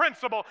storage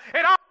principle.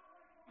 It operates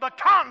on the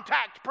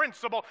contact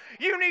principle.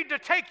 You need to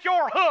take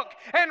your hook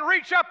and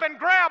reach up and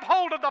grab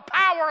hold of the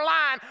power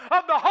line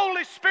of the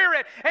Holy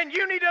Spirit, and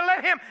you need to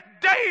let Him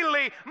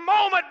daily,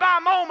 moment by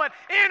moment,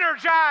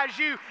 energize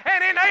you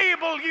and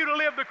enable you to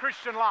live the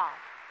Christian life.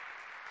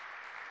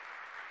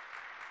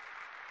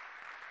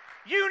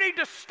 You need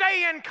to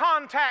stay in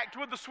contact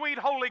with the sweet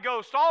Holy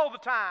Ghost all the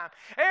time.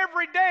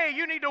 Every day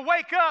you need to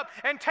wake up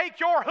and take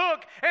your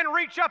hook and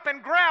reach up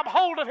and grab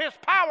hold of His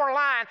power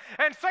line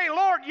and say,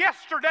 Lord,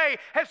 yesterday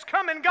has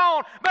come and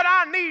gone, but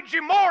I need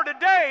you more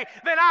today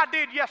than I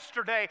did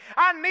yesterday.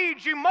 I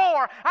need you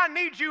more. I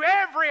need you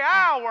every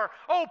hour,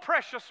 oh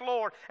precious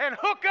Lord. And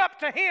hook up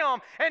to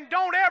Him and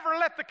don't ever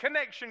let the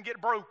connection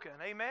get broken.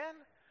 Amen?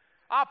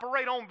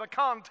 Operate on the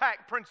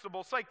contact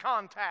principle. Say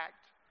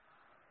contact.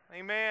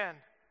 Amen.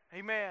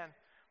 Amen.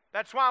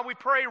 That's why we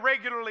pray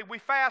regularly. We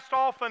fast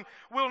often.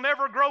 We'll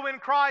never grow in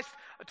Christ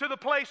to the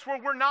place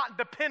where we're not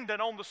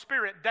dependent on the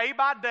Spirit day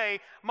by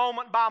day,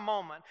 moment by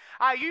moment.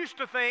 I used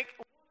to think,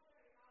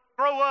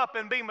 grow up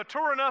and be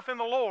mature enough in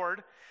the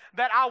Lord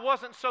that I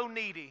wasn't so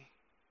needy.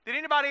 Did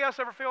anybody else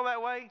ever feel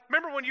that way?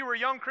 Remember when you were a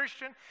young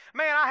Christian?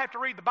 Man, I have to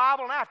read the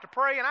Bible and I have to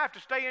pray and I have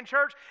to stay in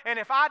church. And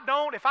if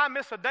I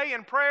miss a day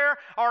in prayer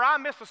or I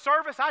miss a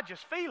service, I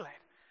just feel it.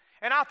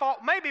 And I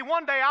thought maybe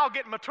one day I'll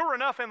get mature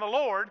enough in the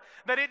Lord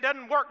that it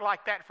doesn't work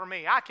like that for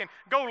me. I can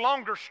go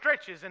longer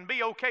stretches and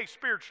be okay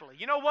spiritually.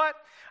 You know what?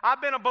 I've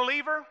been a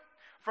believer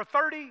for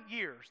 30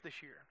 years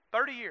this year.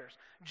 30 years.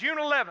 June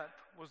 11th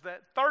was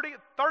that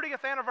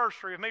 30th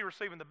anniversary of me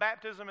receiving the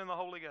baptism in the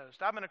Holy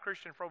Ghost. I've been a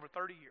Christian for over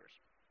 30 years.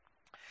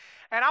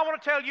 And I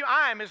want to tell you,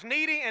 I am as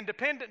needy and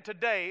dependent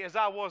today as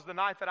I was the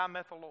night that I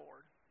met the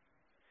Lord.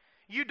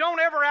 You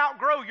don't ever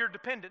outgrow your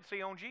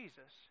dependency on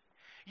Jesus.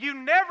 You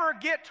never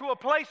get to a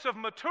place of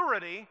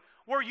maturity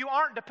where you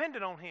aren't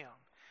dependent on Him.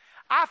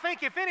 I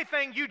think, if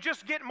anything, you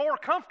just get more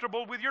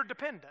comfortable with your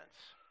dependence.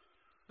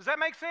 Does that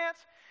make sense?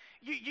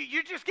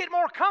 You just get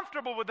more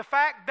comfortable with the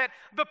fact that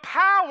the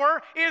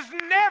power is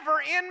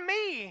never in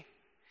me.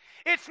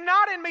 It's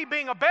not in me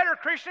being a better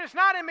Christian. It's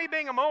not in me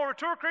being a more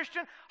mature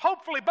Christian.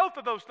 Hopefully both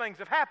of those things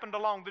have happened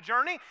along the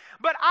journey.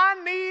 But I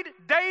need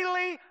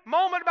daily,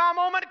 moment by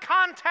moment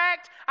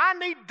contact. I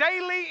need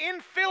daily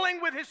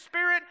infilling with His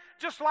Spirit,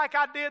 just like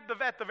I did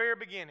at the very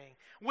beginning.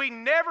 We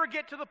never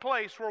get to the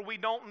place where we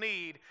don't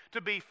need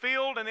to be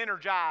filled and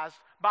energized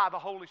by the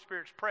Holy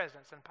Spirit's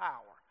presence and power.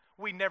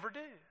 We never do.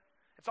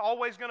 It's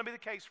always going to be the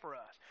case for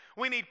us.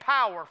 We need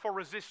power for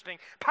resisting,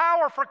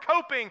 power for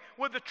coping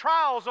with the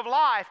trials of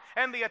life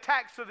and the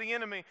attacks of the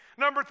enemy.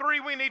 Number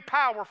 3, we need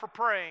power for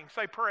praying.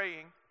 Say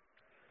praying.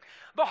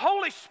 The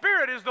Holy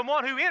Spirit is the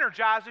one who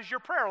energizes your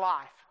prayer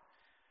life.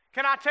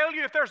 Can I tell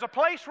you, if there's a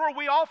place where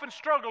we often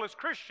struggle as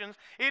Christians,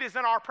 it is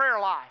in our prayer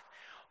life.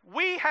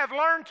 We have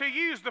learned to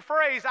use the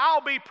phrase,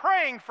 I'll be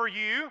praying for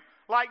you,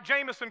 like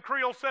Jamison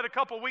Creel said a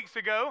couple weeks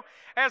ago,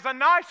 as a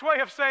nice way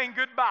of saying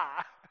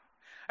goodbye.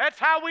 That's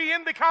how we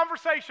end the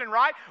conversation,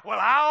 right? Well,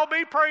 I'll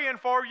be praying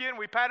for you, and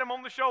we pat him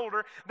on the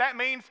shoulder. That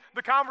means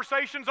the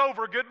conversation's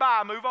over,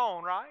 goodbye, move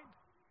on, right?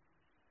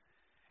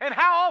 And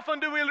how often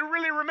do we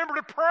really remember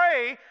to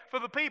pray for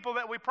the people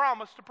that we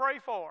promised to pray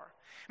for?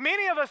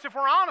 Many of us, if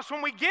we're honest,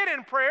 when we get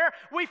in prayer,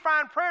 we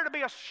find prayer to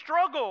be a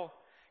struggle.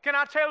 Can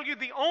I tell you,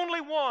 the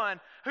only one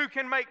who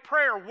can make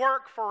prayer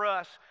work for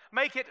us,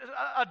 make it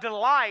a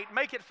delight,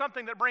 make it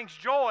something that brings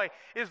joy,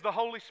 is the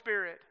Holy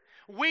Spirit.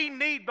 We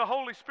need the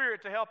Holy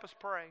Spirit to help us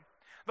pray.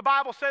 The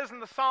Bible says in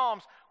the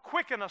Psalms,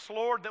 quicken us,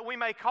 Lord, that we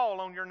may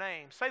call on your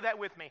name. Say that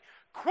with me.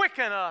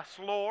 Quicken us,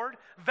 Lord,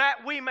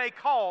 that we may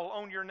call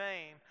on your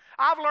name.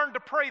 I've learned to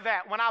pray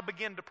that when I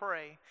begin to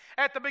pray.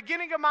 At the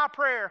beginning of my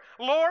prayer,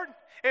 Lord,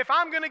 if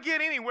I'm going to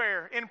get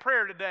anywhere in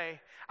prayer today,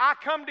 I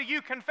come to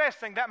you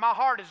confessing that my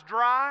heart is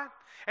dry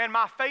and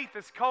my faith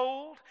is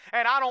cold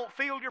and I don't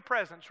feel your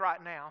presence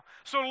right now.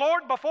 So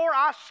Lord, before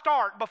I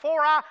start,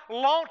 before I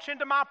launch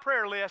into my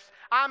prayer list,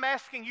 I'm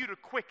asking you to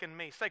quicken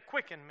me. Say,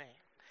 quicken me.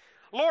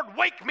 Lord,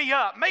 wake me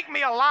up, make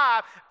me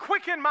alive,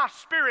 quicken my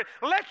spirit.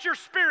 Let your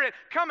Spirit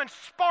come and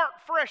spark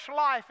fresh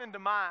life into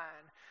mine.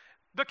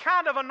 The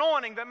kind of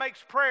anointing that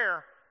makes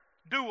prayer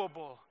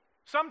doable,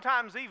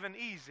 sometimes even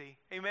easy,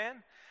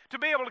 amen? To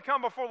be able to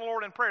come before the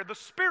Lord in prayer. The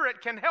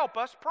Spirit can help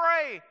us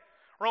pray.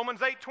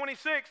 Romans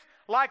 8:26,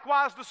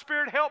 likewise the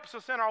Spirit helps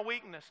us in our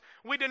weakness.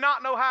 We do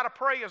not know how to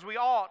pray as we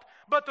ought,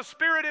 but the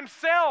Spirit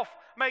Himself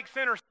makes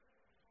intercession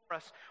for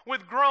us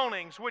with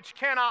groanings which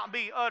cannot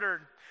be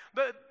uttered.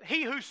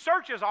 He who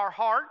searches our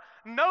heart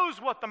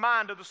knows what the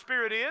mind of the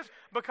Spirit is,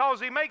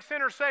 because He makes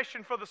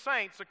intercession for the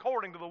saints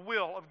according to the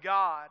will of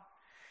God.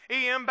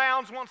 E.M.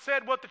 Bounds once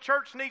said, what the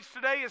church needs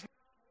today is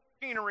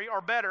not machinery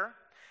or better,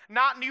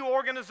 not new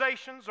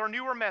organizations or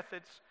newer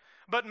methods,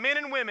 but men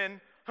and women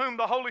whom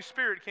the Holy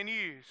Spirit can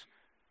use.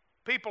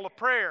 People of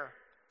prayer,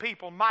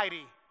 people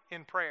mighty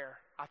in prayer.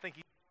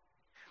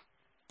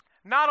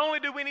 Not only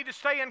do we need to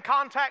stay in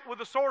contact with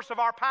the source of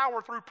our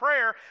power through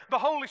prayer, the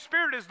Holy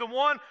Spirit is the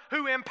one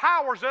who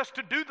empowers us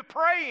to do the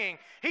praying.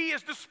 He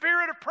is the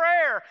Spirit of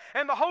prayer,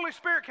 and the Holy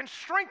Spirit can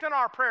strengthen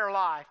our prayer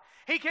life.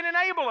 He can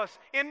enable us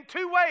in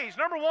two ways.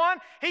 Number one,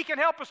 He can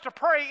help us to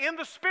pray in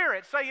the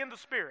Spirit. Say, in the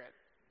Spirit.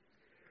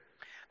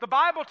 The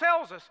Bible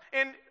tells us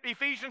in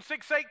Ephesians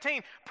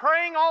 6:18,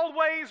 praying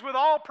always with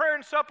all prayer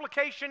and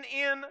supplication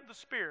in the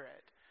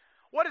Spirit.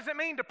 What does it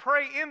mean to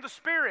pray in the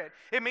Spirit?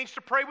 It means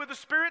to pray with the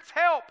Spirit's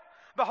help.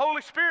 The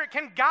Holy Spirit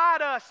can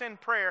guide us in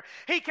prayer.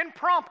 He can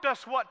prompt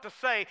us what to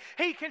say.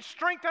 He can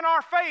strengthen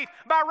our faith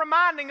by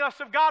reminding us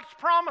of God's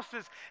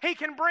promises. He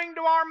can bring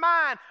to our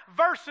mind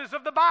verses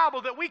of the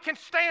Bible that we can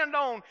stand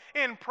on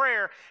in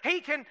prayer.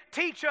 He can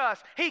teach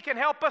us. He can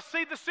help us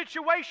see the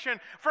situation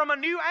from a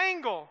new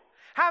angle.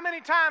 How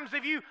many times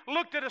have you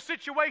looked at a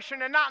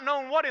situation and not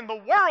known what in the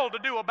world to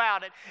do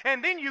about it?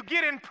 And then you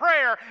get in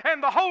prayer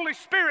and the Holy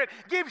Spirit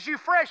gives you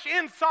fresh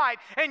insight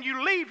and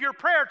you leave your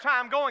prayer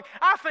time going,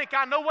 I think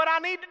I know what I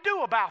need to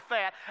do about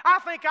that. I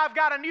think I've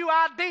got a new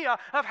idea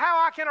of how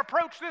I can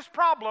approach this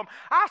problem.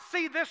 I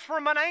see this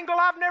from an angle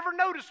I've never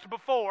noticed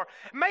before.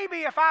 Maybe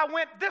if I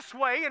went this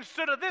way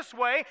instead of this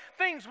way,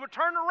 things would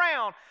turn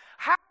around.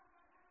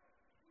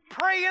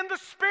 Pray in the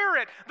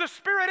Spirit. The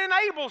Spirit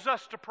enables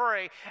us to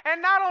pray.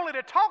 And not only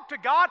to talk to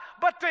God,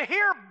 but to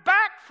hear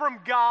back from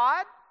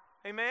God.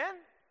 Amen?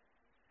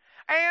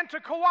 And to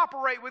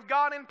cooperate with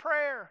God in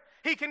prayer.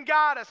 He can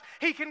guide us.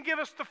 He can give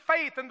us the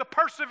faith and the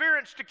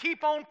perseverance to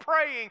keep on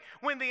praying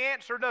when the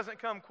answer doesn't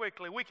come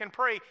quickly. We can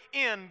pray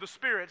in the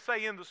Spirit.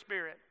 Say, in the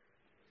Spirit.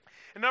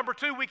 And number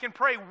two, we can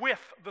pray with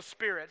the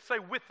Spirit. Say,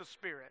 with the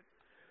Spirit.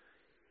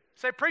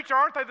 Say, preacher,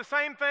 aren't they the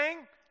same thing?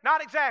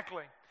 Not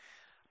exactly.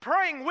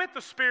 Praying with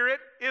the Spirit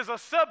is a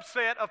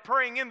subset of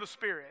praying in the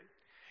Spirit.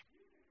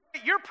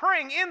 You're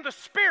praying in the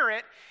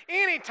Spirit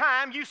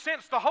anytime you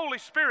sense the Holy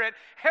Spirit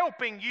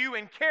helping you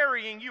and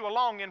carrying you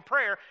along in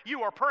prayer.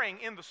 You are praying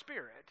in the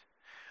Spirit.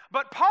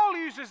 But Paul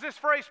uses this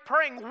phrase,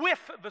 praying with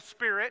the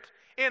Spirit,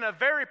 in a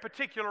very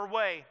particular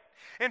way.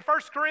 In 1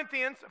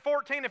 Corinthians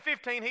 14 and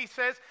 15, he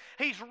says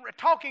he's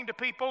talking to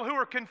people who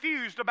are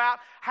confused about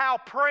how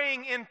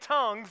praying in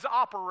tongues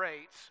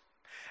operates.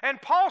 And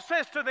Paul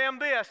says to them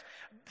this.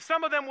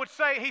 Some of them would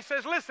say, he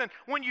says, listen,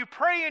 when you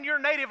pray in your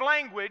native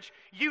language,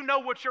 you know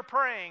what you're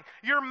praying.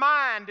 Your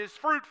mind is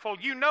fruitful.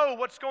 You know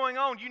what's going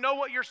on. You know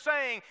what you're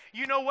saying.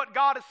 You know what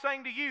God is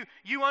saying to you.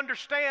 You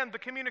understand the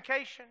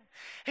communication.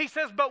 He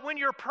says, but when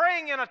you're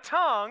praying in a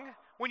tongue,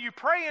 when you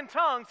pray in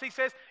tongues, he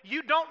says,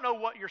 you don't know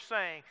what you're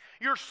saying.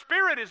 Your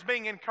spirit is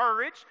being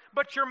encouraged,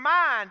 but your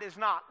mind is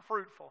not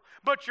fruitful.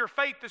 But your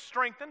faith is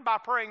strengthened by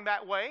praying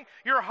that way.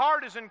 Your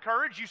heart is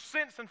encouraged. You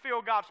sense and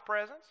feel God's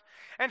presence.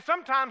 And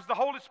sometimes the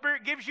Holy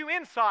Spirit gives you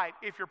insight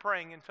if you're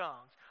praying in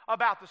tongues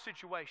about the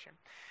situation.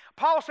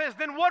 Paul says,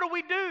 then what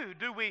do?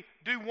 Do we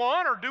do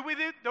one or do we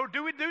do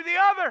the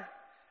other?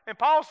 And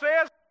Paul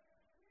says,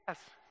 yes.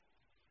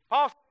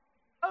 Paul said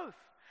both.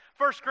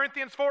 1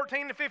 Corinthians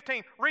 14 to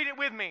 15. Read it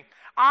with me.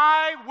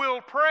 I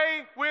will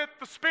pray with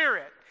the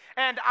Spirit,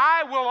 and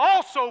I will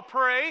also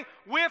pray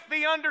with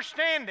the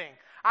understanding.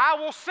 I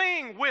will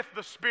sing with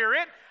the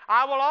Spirit.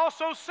 I will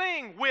also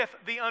sing with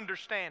the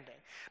understanding.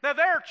 Now,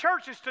 there are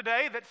churches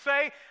today that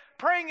say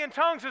praying in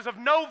tongues is of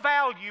no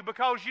value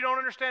because you don't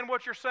understand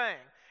what you're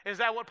saying. Is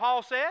that what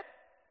Paul said?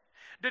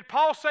 Did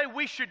Paul say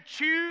we should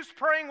choose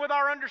praying with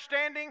our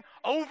understanding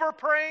over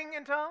praying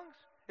in tongues?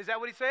 Is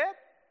that what he said?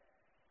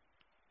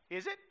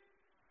 Is it?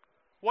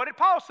 What did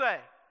Paul say?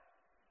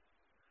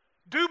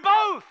 Do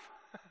both.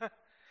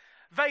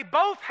 They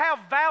both have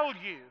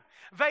value.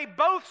 They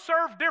both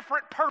serve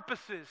different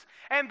purposes,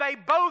 and they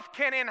both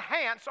can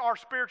enhance our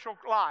spiritual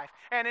life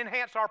and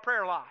enhance our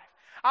prayer life.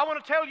 I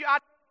want to tell you, I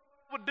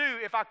would do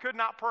if I could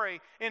not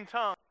pray in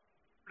tongues.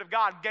 Of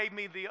God gave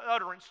me the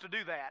utterance to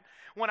do that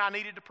when I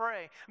needed to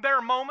pray. There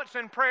are moments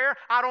in prayer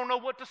I don't know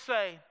what to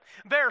say.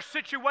 There are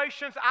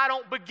situations I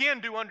don't begin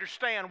to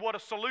understand what a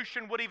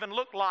solution would even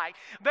look like.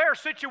 There are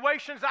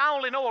situations I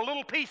only know a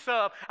little piece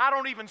of. I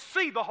don't even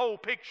see the whole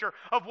picture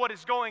of what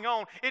is going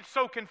on. It's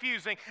so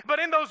confusing. But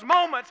in those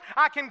moments,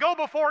 I can go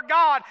before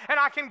God and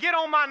I can get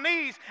on my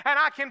knees and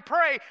I can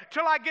pray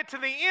till I get to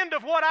the end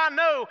of what I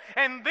know,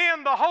 and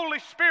then the Holy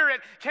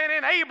Spirit can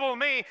enable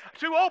me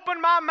to open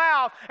my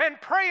mouth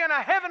and pray in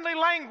a heavenly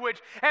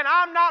language. And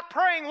I'm not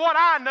praying what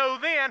I know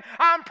then,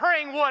 I'm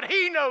praying what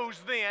He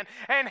knows then.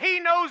 And He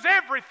knows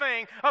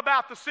everything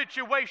about the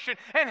situation,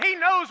 and He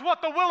knows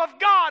what the will of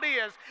God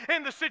is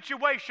in the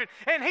situation,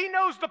 and He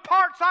knows the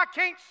parts I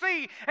can't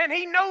see, and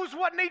He knows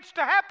what needs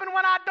to happen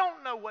when I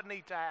don't know what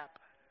needs to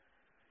happen.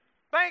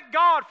 Thank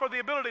God for the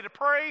ability to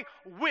pray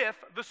with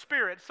the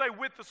Spirit. Say,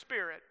 with the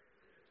Spirit.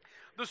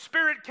 The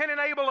Spirit can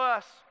enable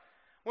us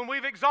when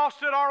we've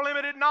exhausted our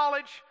limited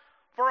knowledge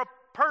for a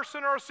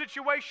person or a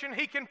situation.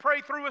 He can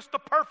pray through us the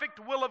perfect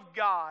will of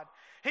God.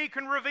 He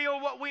can reveal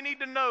what we need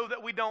to know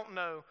that we don't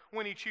know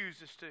when He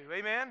chooses to.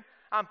 Amen?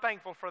 I'm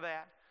thankful for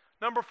that.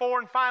 Number 4,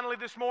 and finally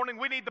this morning,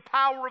 we need the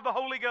power of the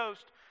Holy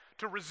Ghost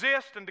to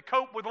resist and to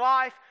cope with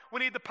life. We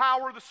need the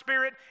power of the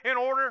Spirit in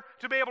order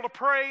to be able to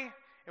pray,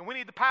 and we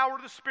need the power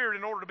of the Spirit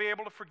in order to be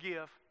able to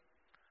forgive.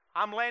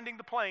 I'm landing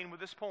the plane with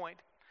this point.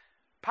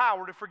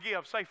 Power to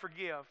forgive. Say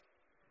forgive.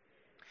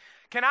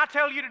 Can I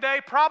tell you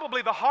today,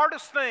 probably the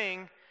hardest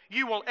thing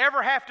you will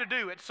ever have to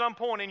do at some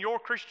point in your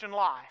Christian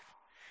life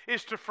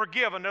is to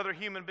forgive another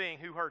human being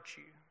who hurt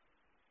you.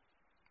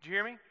 Did you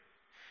hear me?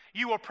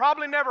 You will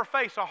probably never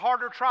face a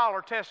harder trial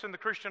or test in the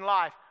Christian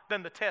life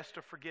than the test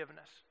of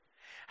forgiveness.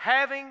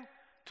 Having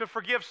to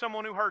forgive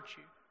someone who hurt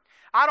you.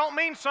 I don't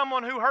mean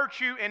someone who hurt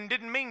you and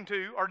didn't mean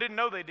to or didn't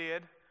know they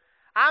did.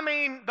 I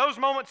mean those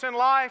moments in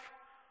life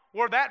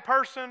where that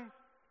person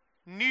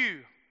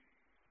knew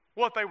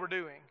what they were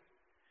doing,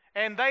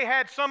 and they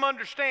had some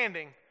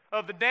understanding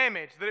of the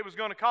damage that it was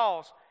going to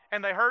cause,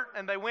 and they hurt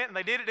and they went and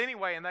they did it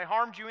anyway and they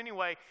harmed you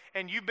anyway,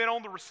 and you've been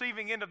on the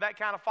receiving end of that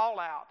kind of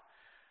fallout.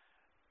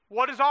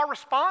 What is our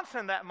response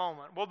in that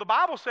moment? Well, the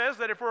Bible says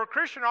that if we're a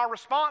Christian, our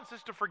response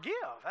is to forgive.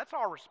 That's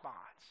our response.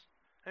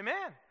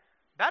 Amen.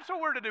 That's what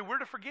we're to do. We're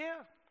to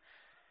forgive.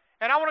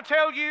 And I want to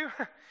tell you,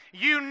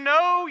 you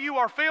know you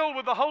are filled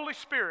with the Holy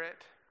Spirit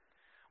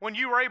when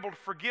you are able to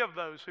forgive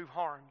those who've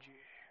harmed you.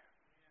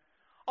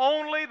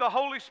 Only the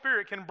Holy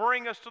Spirit can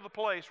bring us to the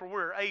place where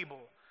we're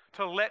able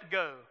to let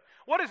go.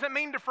 What does it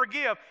mean to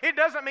forgive? It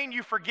doesn't mean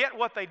you forget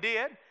what they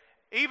did.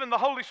 Even the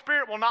Holy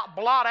Spirit will not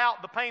blot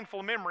out the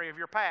painful memory of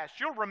your past.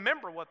 You'll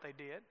remember what they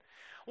did.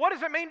 What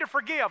does it mean to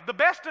forgive? The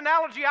best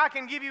analogy I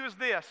can give you is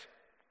this.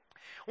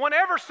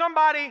 Whenever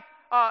somebody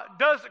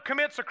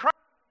commits a crime,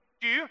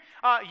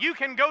 you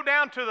can go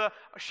down to the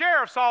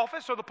sheriff's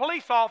office or the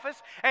police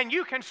office and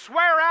you can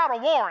swear out a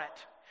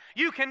warrant.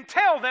 You can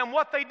tell them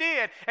what they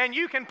did, and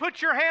you can put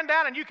your hand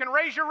down and you can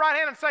raise your right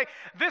hand and say,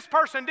 this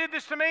person did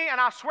this to me, and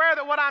I swear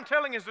that what I'm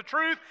telling is the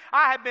truth.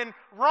 I have been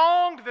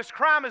wronged. This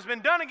crime has been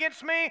done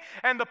against me.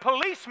 And the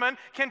policeman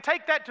can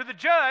take that to the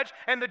judge,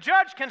 and the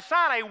judge can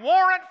sign a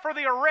warrant for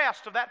the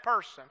arrest of that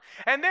person.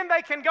 And then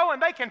they can go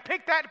and they can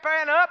pick that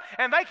man up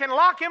and they can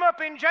lock him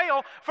up in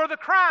jail for the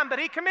crime that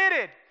he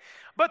committed.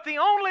 But the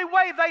only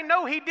way they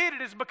know he did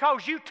it is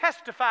because you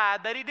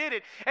testified that he did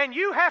it. And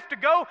you have to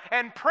go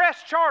and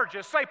press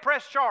charges. Say,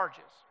 press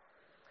charges.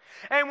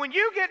 And when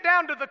you get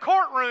down to the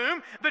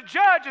courtroom, the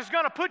judge is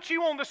going to put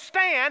you on the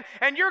stand,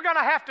 and you're going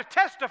to have to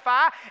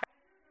testify, and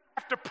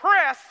have to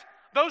press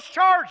those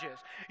charges.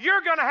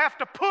 You're going to have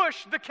to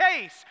push the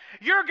case.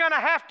 You're going to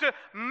have to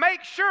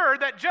make sure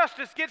that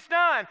justice gets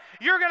done.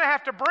 You're going to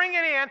have to bring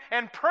it in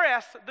and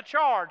press the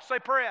charge. Say,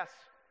 press.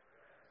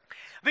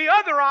 The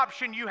other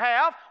option you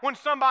have when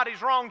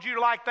somebody's wronged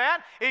you like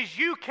that is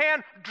you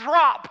can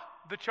drop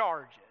the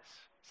charges.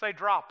 Say,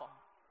 drop them.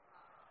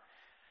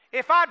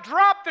 If I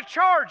drop the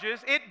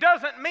charges, it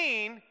doesn't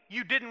mean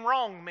you didn't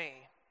wrong me.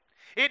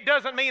 It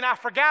doesn't mean I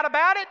forgot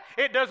about it.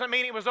 It doesn't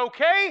mean it was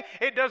okay.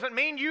 It doesn't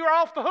mean you're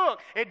off the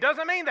hook. It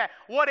doesn't mean that.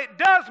 What it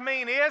does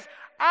mean is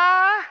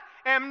I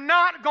am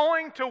not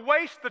going to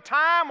waste the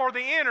time or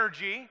the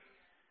energy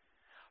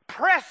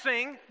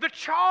pressing the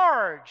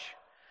charge.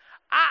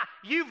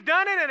 You've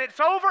done it and it's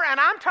over, and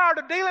I'm tired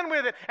of dealing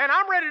with it, and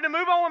I'm ready to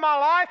move on with my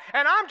life,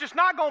 and I'm just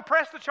not going to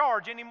press the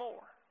charge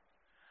anymore.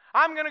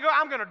 I'm going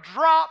to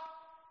drop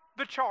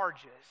the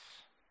charges.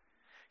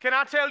 Can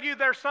I tell you,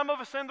 there's some of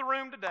us in the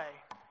room today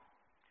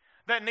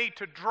that need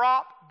to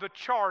drop the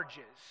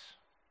charges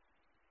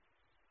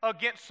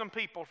against some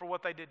people for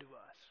what they did to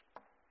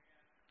us.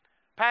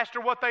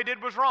 Pastor, what they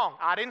did was wrong.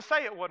 I didn't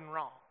say it wasn't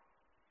wrong.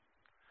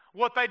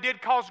 What they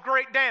did caused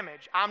great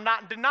damage. I'm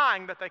not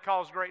denying that they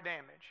caused great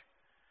damage.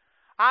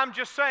 I'm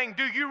just saying,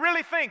 do you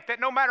really think that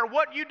no matter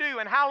what you do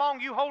and how long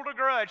you hold a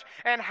grudge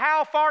and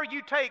how far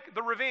you take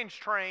the revenge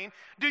train,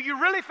 do you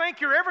really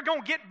think you're ever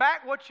going to get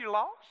back what you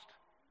lost?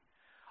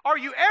 Are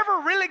you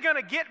ever really going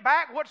to get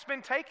back what's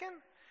been taken?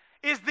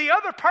 Is the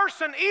other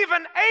person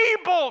even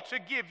able to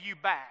give you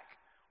back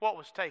what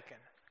was taken?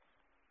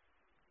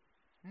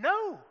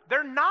 No,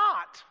 they're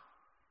not.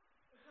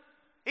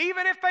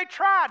 Even if they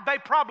tried, they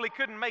probably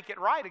couldn't make it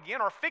right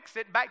again or fix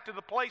it back to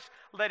the place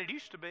that it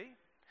used to be.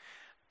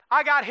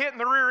 I got hit in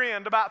the rear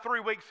end about 3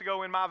 weeks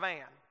ago in my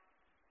van.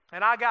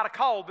 And I got a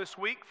call this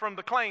week from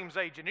the claims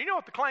agent. You know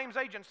what the claims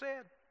agent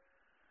said?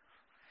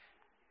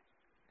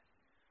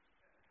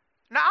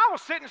 Now, I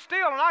was sitting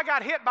still and I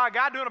got hit by a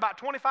guy doing about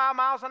 25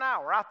 miles an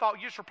hour. I thought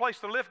you just replace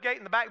the lift gate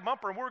and the back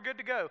bumper and we're good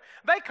to go.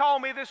 They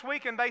called me this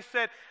week and they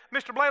said,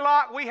 Mr.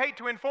 Blaylock, we hate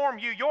to inform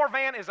you, your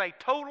van is a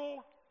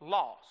total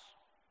loss.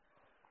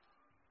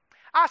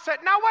 I said,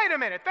 now wait a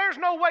minute, there's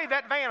no way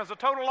that van is a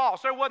total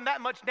loss. There wasn't that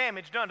much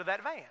damage done to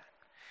that van.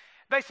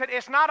 They said,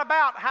 it's not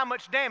about how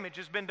much damage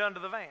has been done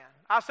to the van.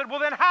 I said, well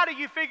then how do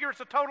you figure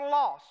it's a total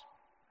loss?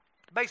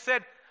 They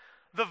said,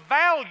 the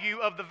value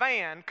of the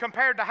van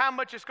compared to how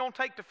much it's going to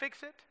take to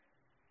fix it,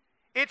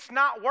 it's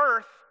not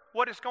worth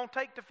what it's going to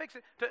take to fix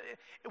it.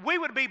 We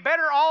would be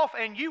better off,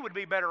 and you would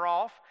be better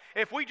off,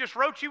 if we just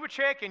wrote you a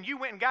check and you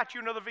went and got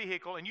you another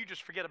vehicle and you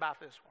just forget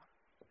about this one.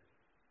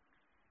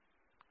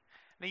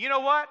 Now you know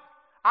what?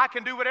 I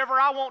can do whatever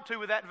I want to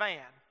with that van,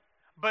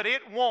 but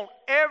it won't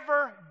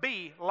ever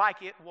be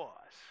like it was.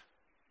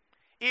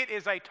 It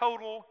is a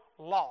total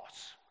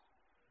loss.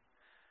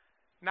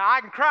 Now,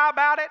 I can cry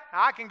about it,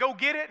 I can go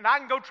get it, and I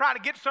can go try to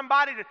get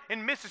somebody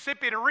in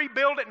Mississippi to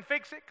rebuild it and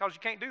fix it, because you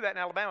can't do that in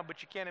Alabama,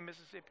 but you can in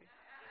Mississippi.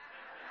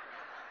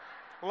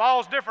 The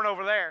law's different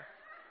over there.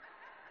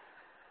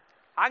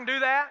 I can do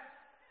that.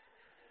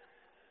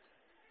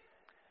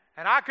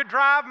 And I could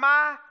drive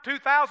my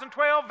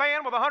 2012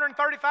 van with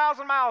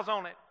 130,000 miles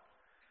on it.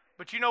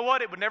 But you know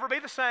what? It would never be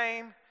the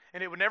same,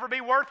 and it would never be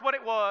worth what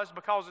it was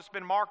because it's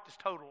been marked as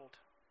totaled.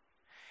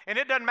 And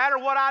it doesn't matter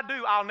what I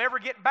do, I'll never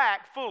get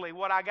back fully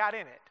what I got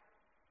in it.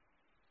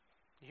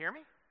 You hear me?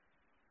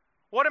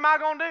 What am I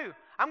going to do?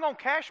 I'm going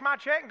to cash my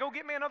check and go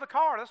get me another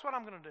car. That's what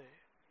I'm going to do.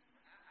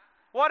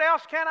 What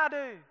else can I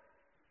do?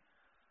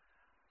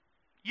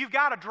 You've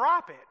got to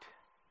drop it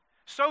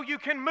so you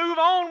can move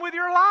on with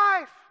your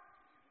life.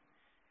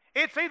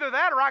 It's either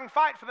that or I can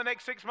fight for the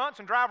next 6 months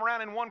and drive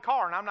around in one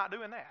car, and I'm not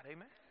doing that.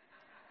 Amen?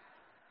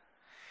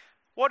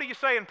 What are you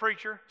saying,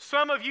 preacher?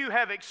 Some of you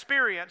have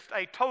experienced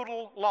a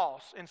total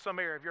loss in some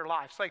area of your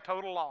life. Say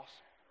total loss.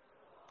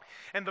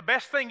 And the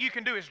best thing you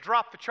can do is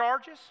drop the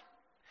charges.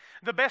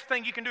 The best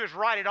thing you can do is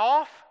write it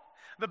off.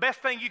 The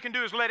best thing you can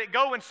do is let it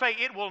go and say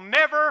it will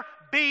never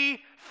be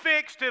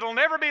fixed. It'll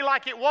never be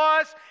like it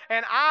was.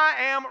 And I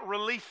am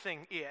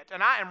releasing it.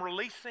 And I am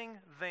releasing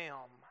them.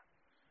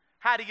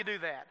 How do you do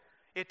that?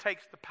 It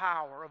takes the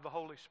power of the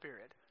Holy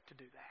Spirit to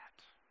do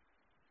that.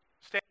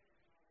 Stand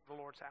in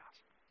the Lord's house.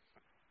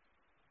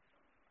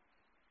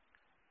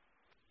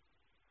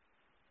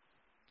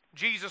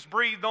 Jesus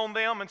breathed on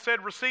them and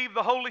said, receive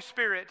the Holy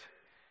Spirit.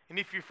 And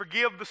if you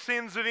forgive the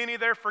sins of any,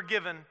 they're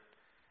forgiven.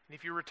 And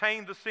if you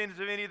retain the sins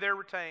of any, they're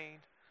retained.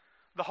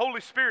 The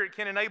Holy Spirit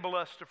can enable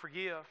us to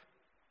forgive.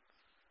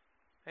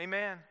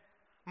 Amen.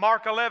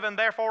 Mark 11,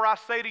 therefore I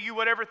say to you,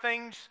 whatever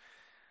things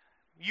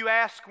you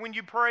ask when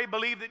you pray,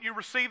 believe that you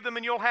receive them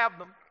and you'll have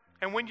them.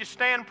 And when you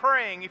stand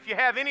praying, if you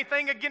have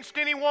anything against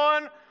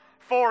anyone,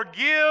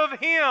 forgive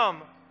him,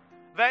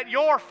 that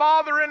your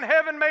Father in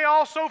heaven may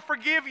also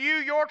forgive you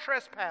your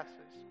trespasses.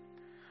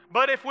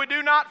 But if we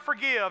do not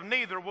forgive,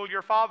 neither will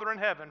your Father in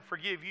heaven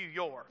forgive you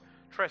your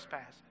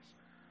trespasses.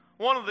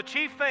 One of the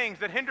chief things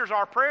that hinders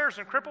our prayers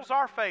and cripples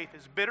our faith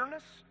is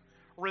bitterness,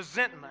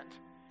 resentment,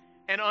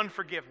 and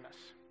unforgiveness.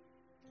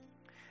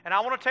 And I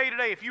want to tell you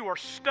today, if you are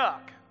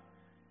stuck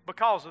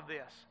because of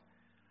this,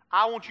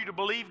 I want you to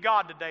believe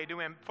God today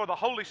for the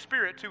Holy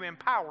Spirit to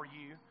empower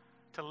you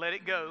to let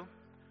it go,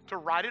 to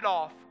write it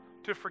off,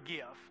 to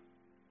forgive,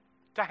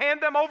 to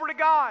hand them over to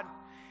God.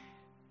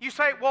 You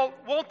say, well,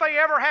 won't they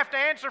ever have to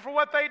answer for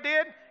what they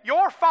did?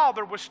 Your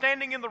Father was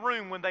standing in the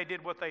room when they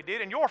did what they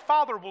did, and your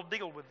Father will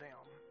deal with them.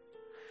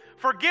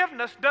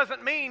 Forgiveness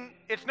doesn't mean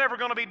it's never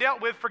going to be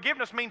dealt with.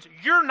 Forgiveness means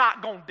you're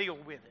not going to deal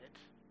with it.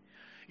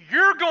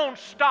 You're going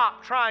to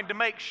stop trying to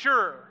make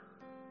sure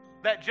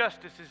that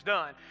justice is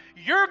done.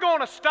 You're going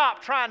to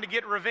stop trying to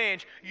get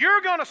revenge.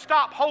 You're going to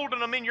stop holding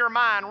them in your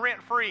mind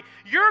rent-free.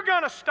 You're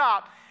going to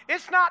stop.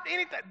 It's not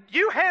anything.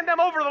 You hand them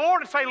over to the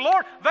Lord and say,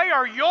 Lord, they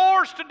are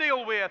yours to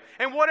deal with.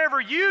 And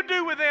whatever you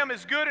do with them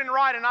is good and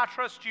right, and I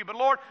trust you. But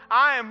Lord,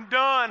 I am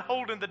done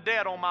holding the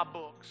debt on my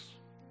books.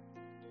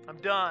 I'm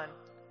done.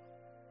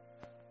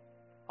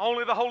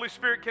 Only the Holy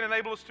Spirit can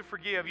enable us to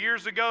forgive.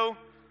 Years ago,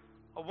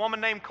 a woman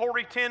named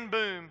Corrie ten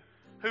Boom,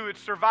 who had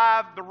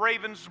survived the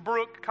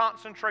Ravensbrück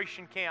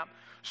concentration camp,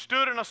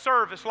 stood in a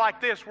service like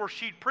this where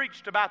she'd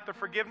preached about the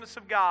forgiveness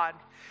of God.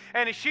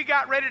 And as she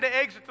got ready to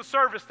exit the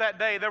service that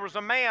day, there was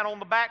a man on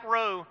the back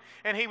row,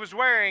 and he was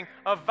wearing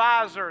a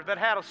visor that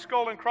had a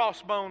skull and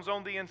crossbones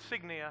on the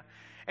insignia.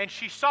 And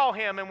she saw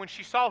him, and when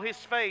she saw his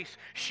face,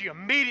 she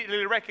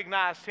immediately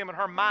recognized him, and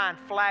her mind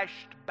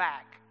flashed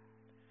back.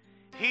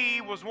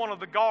 He was one of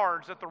the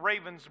guards at the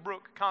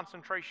Ravensbrück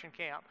concentration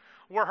camp,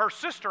 where her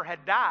sister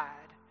had died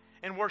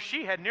and where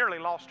she had nearly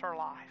lost her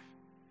life.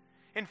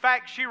 In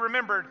fact, she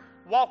remembered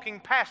walking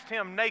past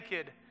him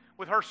naked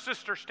with her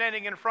sister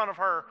standing in front of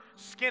her,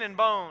 skin and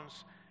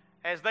bones,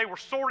 as they were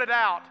sorted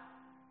out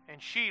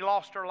and she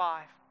lost her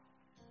life.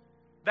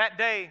 That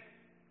day,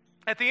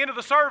 at the end of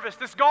the service,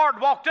 this guard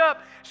walked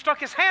up, stuck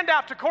his hand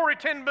out to Corrie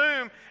ten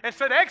Boom and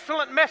said,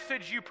 "Excellent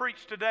message you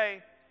preached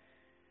today."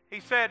 He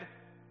said,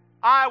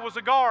 "I was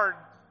a guard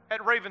at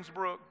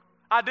Ravensbrück.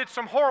 I did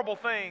some horrible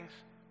things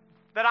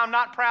that I'm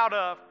not proud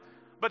of.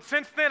 But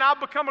since then, I've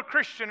become a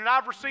Christian, and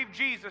I've received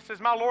Jesus as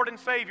my Lord and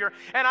Savior,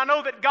 and I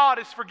know that God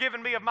has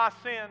forgiven me of my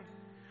sin.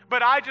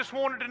 But I just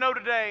wanted to know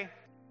today,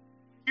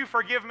 you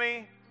forgive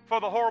me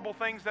for the horrible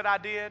things that I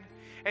did?"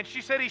 And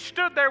she said he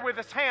stood there with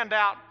his hand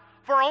out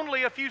for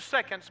only a few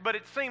seconds, but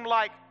it seemed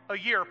like a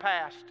year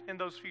passed in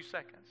those few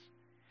seconds.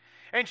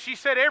 And she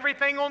said,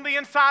 everything on the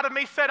inside of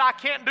me said, I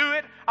can't do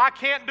it, I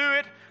can't do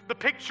it. The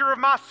picture of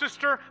my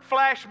sister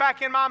flashed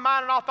back in my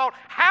mind, and I thought,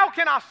 how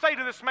can I say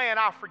to this man,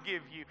 I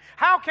forgive you?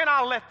 How can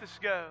I let this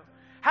go?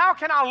 How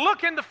can I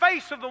look in the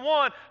face of the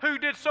one who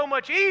did so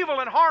much evil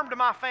and harm to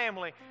my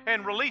family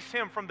and release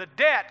him from the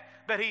debt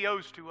that he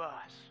owes to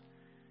us?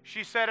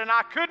 She said, and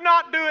I could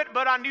not do it,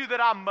 but I knew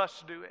that I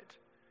must do it.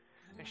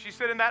 And she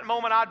said, in that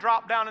moment, I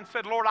dropped down and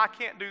said, Lord, I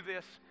can't do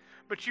this,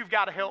 but you've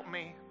got to help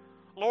me.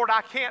 Lord,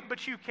 I can't,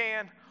 but you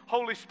can.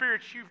 Holy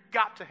Spirit, you've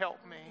got to help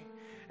me.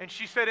 And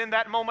she said, in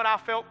that moment, I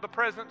felt the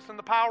presence and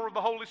the power of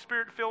the Holy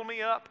Spirit fill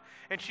me up.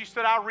 And she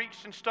said, I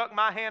reached and stuck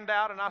my hand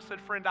out, and I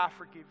said, friend, I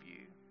forgive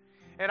you.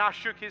 And I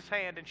shook his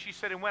hand, and she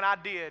said, and when I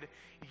did,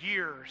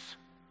 years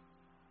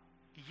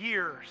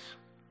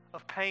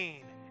of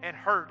pain and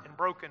hurt and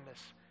brokenness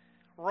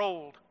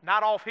rolled,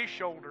 not off his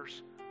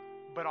shoulders,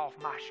 but off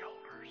my shoulders.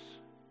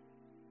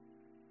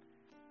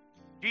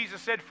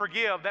 Jesus said,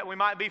 forgive that we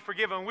might be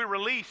forgiven. We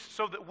release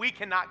so that we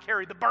cannot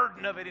carry the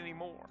burden of it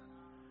anymore.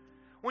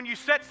 When you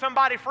set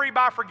somebody free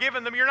by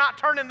forgiving them, you're not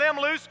turning them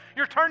loose,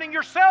 you're turning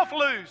yourself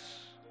loose.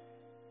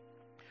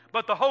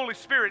 But the Holy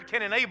Spirit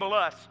can enable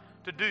us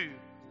to do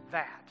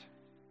that.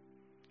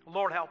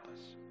 Lord, help us.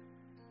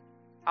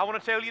 I want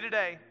to tell you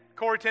today,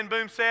 Corrie ten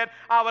Boom said,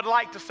 I would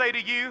like to say to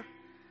you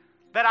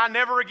that I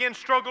never again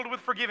struggled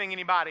with forgiving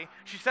anybody.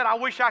 She said, I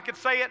wish I could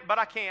say it, but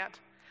I can't.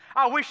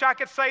 I wish I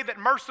could say that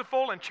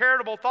merciful and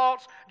charitable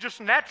thoughts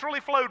just naturally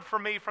flowed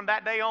from me from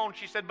that day on.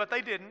 She said, but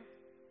they didn't.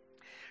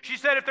 She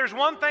said, if there's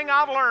one thing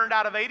I've learned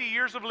out of 80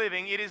 years of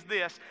living, it is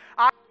this.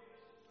 I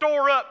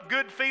store up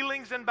good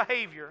feelings and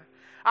behavior.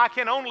 I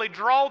can only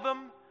draw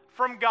them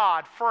from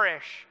God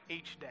fresh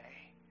each day.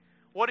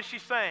 What is she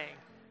saying?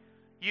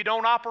 You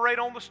don't operate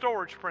on the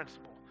storage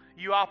principle.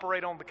 You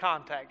operate on the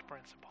contact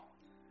principle.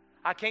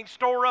 I can't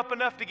store up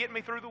enough to get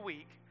me through the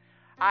week.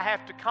 I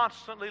have to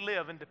constantly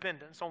live in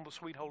dependence on the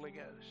sweet Holy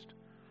Ghost.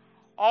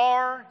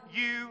 Are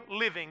you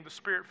living the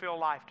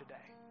Spirit-filled life today?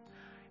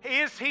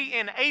 Is He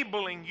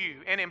enabling you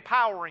and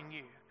empowering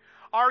you?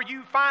 Are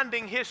you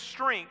finding His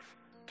strength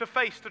to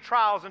face the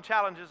trials and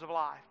challenges of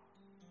life?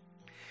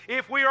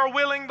 If we are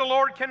willing, the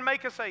Lord can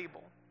make us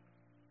able.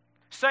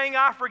 Saying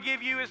I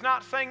forgive you is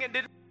not saying it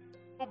didn't,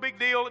 no big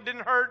deal, it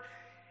didn't hurt.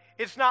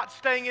 It's not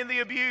staying in the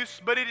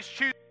abuse, but it is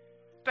choosing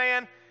to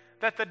understand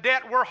that the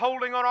debt we're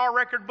holding on our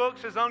record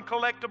books is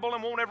uncollectible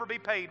and won't ever be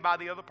paid by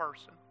the other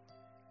person.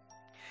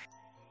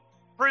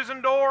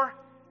 Prison door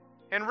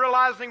and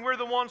realizing we're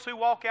the ones who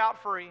walk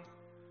out free.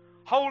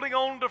 Holding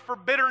on to for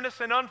bitterness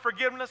and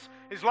unforgiveness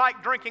is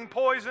like drinking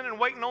poison and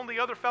waiting on the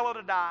other fellow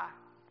to die.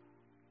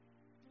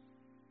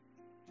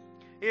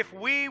 If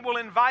we will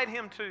invite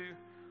Him to,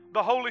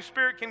 the Holy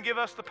Spirit can give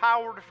us the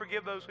power to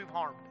forgive those who've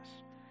harmed us.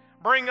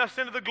 Bring us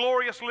into the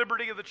glorious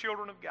liberty of the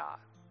children of God.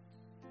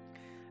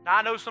 Now,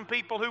 I know some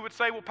people who would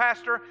say, well,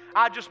 Pastor,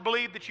 I just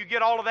believe that you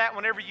get all of that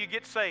whenever you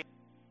get saved.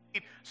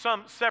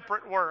 Some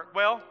separate work.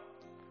 Well,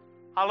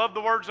 I love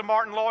the words of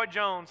Martin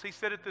Lloyd-Jones. He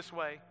said it this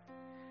way.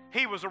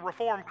 He was a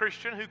Reformed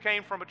Christian who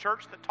came from a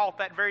church that taught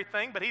that very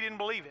thing, but he didn't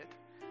believe it.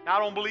 Now, I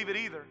don't believe it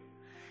either.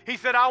 He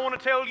said, I want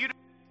to tell you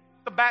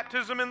the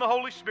baptism in the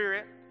Holy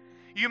Spirit.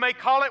 You may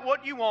call it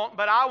what you want,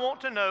 but I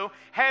want to know,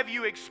 have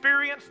you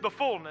experienced the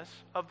fullness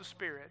of the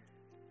Spirit?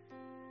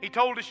 He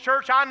told his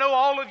church, I know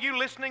all of you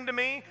listening to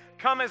me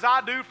come as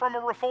I do from a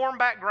Reformed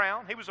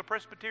background. He was a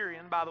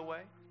Presbyterian, by the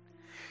way.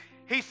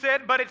 He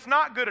said, but it's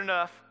not good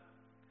enough.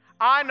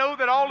 I know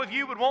that all of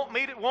you would want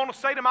to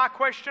say to my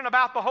question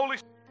about the Holy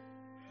Spirit,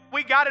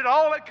 we got it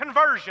all at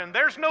conversion.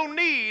 There's no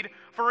need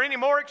for any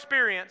more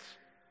experience.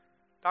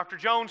 Dr.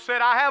 Jones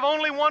said, I have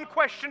only one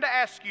question to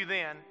ask you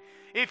then.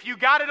 If you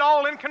got it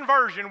all in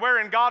conversion, where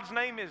in God's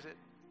name is it?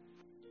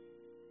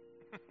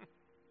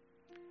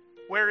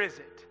 Where is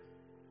it?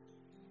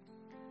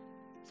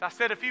 As I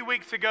said a few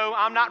weeks ago,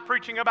 I'm not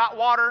preaching about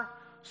water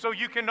so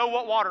you can know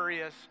what water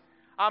is.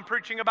 I'm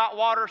preaching about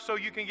water so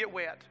you can get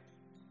wet.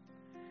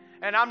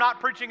 And I'm not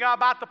preaching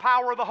about the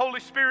power of the Holy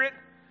Spirit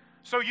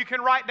so you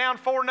can write down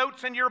 4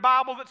 notes in your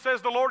Bible that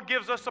says the Lord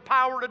gives us the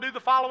power to do the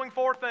following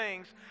 4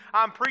 things.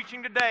 I'm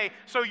preaching today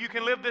so you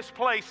can live this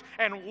place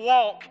and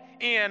walk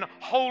in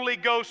Holy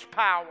Ghost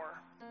power.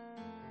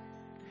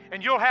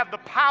 And you'll have the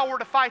power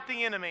to fight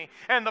the enemy,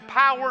 and the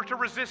power to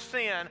resist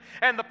sin,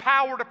 and the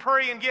power to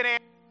pray and get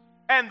answers,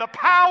 and the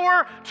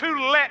power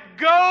to let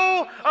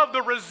go of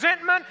the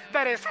resentment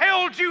that has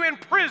held you in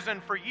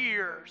prison for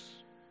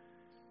years.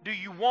 Do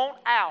you want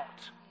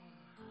out?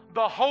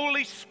 The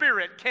Holy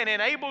Spirit can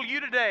enable you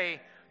today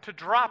to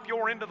drop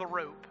your end of the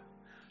rope,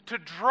 to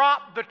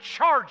drop the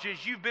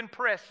charges you've been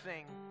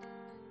pressing,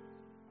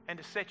 and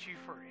to set you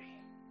free.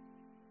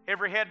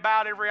 Every head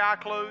bowed, every eye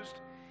closed.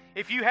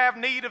 If you have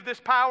need of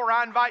this power,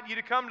 I invite you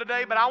to come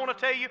today, but I want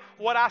to tell you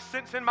what I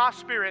sense in my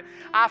spirit.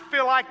 I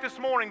feel like this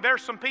morning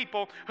there's some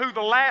people who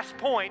the last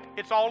point,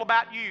 it's all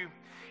about you.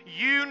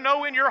 You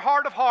know in your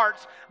heart of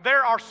hearts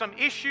there are some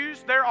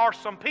issues, there are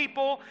some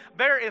people,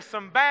 there is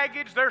some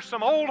baggage, there's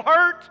some old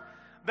hurt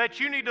that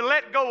you need to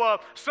let go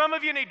of. Some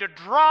of you need to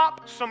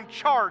drop some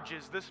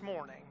charges this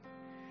morning,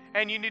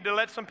 and you need to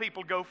let some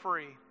people go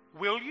free.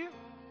 Will you?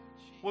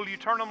 Will you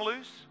turn them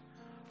loose?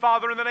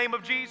 Father, in the name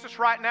of Jesus,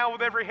 right now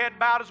with every head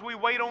bowed as we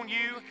wait on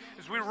you,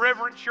 as we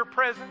reverence your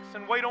presence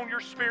and wait on your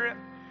Spirit,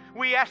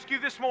 we ask you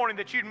this morning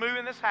that you'd move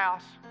in this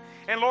house.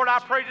 And Lord, I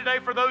pray today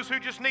for those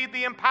who just need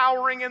the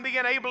empowering and the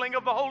enabling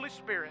of the Holy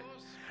Spirit.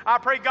 I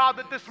pray, God,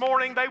 that this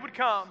morning they would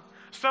come.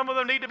 Some of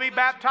them need to be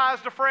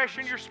baptized afresh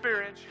in your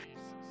Spirit,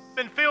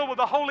 been filled with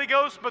the Holy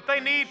Ghost, but they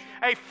need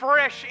a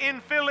fresh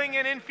infilling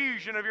and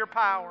infusion of your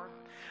power.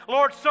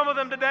 Lord, some of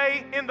them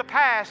today in the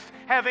past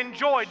have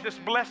enjoyed this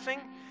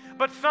blessing,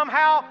 but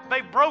somehow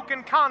they've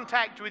broken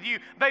contact with you.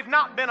 They've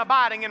not been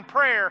abiding in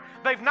prayer.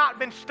 They've not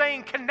been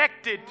staying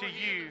connected to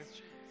you.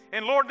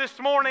 And Lord, this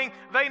morning,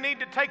 they need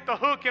to take the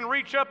hook and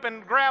reach up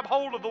and grab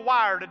hold of the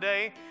wire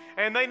today,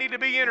 and they need to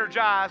be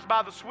energized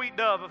by the sweet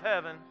dove of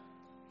heaven.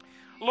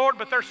 Lord,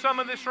 but there's some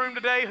in this room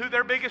today who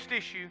their biggest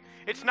issue,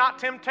 it's not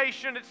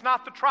temptation, it's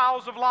not the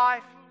trials of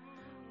life,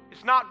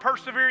 it's not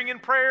persevering in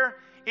prayer,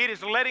 it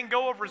is letting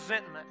go of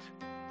resentment.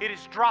 It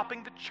is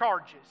dropping the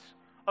charges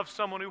of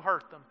someone who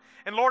hurt them.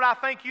 And Lord, I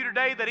thank you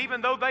today that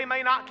even though they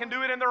may not can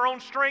do it in their own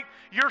strength,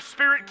 your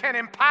Spirit can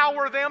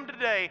empower them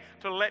today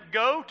to let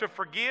go, to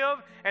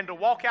forgive, and to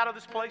walk out of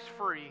this place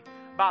free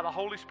by the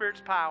Holy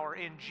Spirit's power.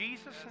 In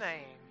Jesus'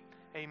 name,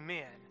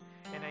 amen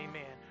and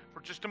amen. For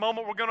just a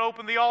moment, we're going to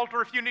open the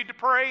altar. If you need to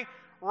pray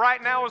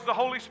right now as the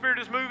Holy Spirit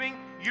is moving,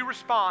 you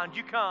respond,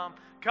 you come.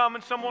 Come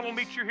and someone will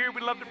meet you here.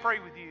 We'd love to pray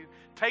with you.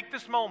 Take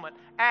this moment,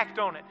 act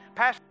on it.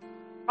 Pastor,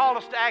 call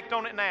us to act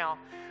on it now.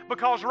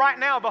 Because right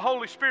now the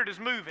Holy Spirit is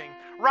moving.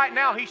 Right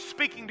now He's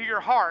speaking to your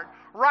heart.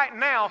 Right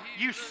now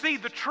you see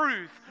the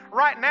truth.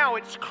 Right now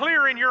it's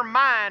clear in your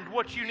mind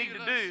what you need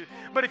to do.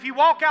 But if you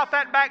walk out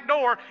that back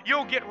door,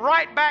 you'll get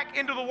right back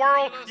into the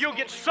world. You'll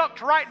get sucked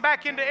right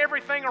back into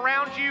everything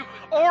around you.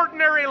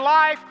 Ordinary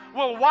life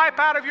will wipe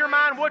out of your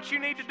mind what you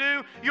need to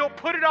do. You'll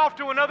put it off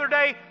to another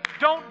day.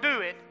 Don't do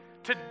it.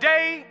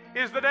 Today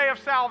is the day of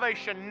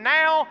salvation.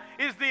 Now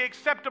is the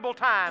acceptable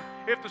time.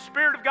 If the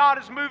Spirit of God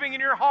is moving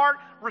in your heart,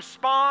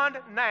 respond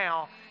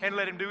now and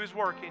let Him do His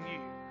work in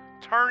you.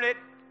 Turn it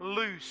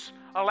loose.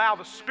 Allow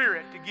the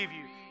Spirit to give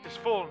you His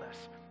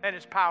fullness and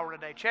His power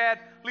today. Chad,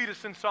 lead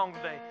us in song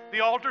today.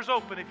 The altar's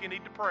open if you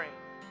need to pray.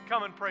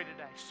 Come and pray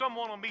today.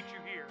 Someone will meet you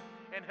here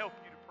and help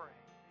you to pray.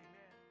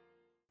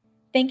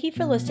 Amen. Thank you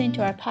for listening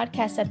to our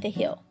podcast at The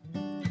Hill.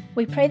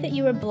 We pray that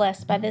you were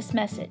blessed by this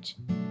message.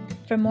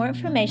 For more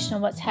information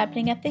on what's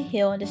happening at The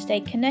Hill and to stay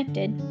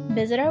connected,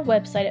 visit our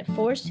website at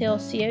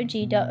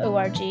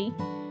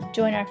foresthillcog.org,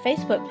 join our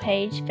Facebook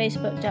page,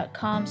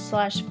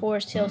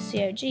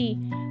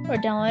 facebook.com/foresthillcog, or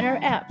download our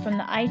app from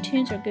the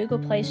iTunes or Google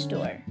Play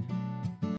Store.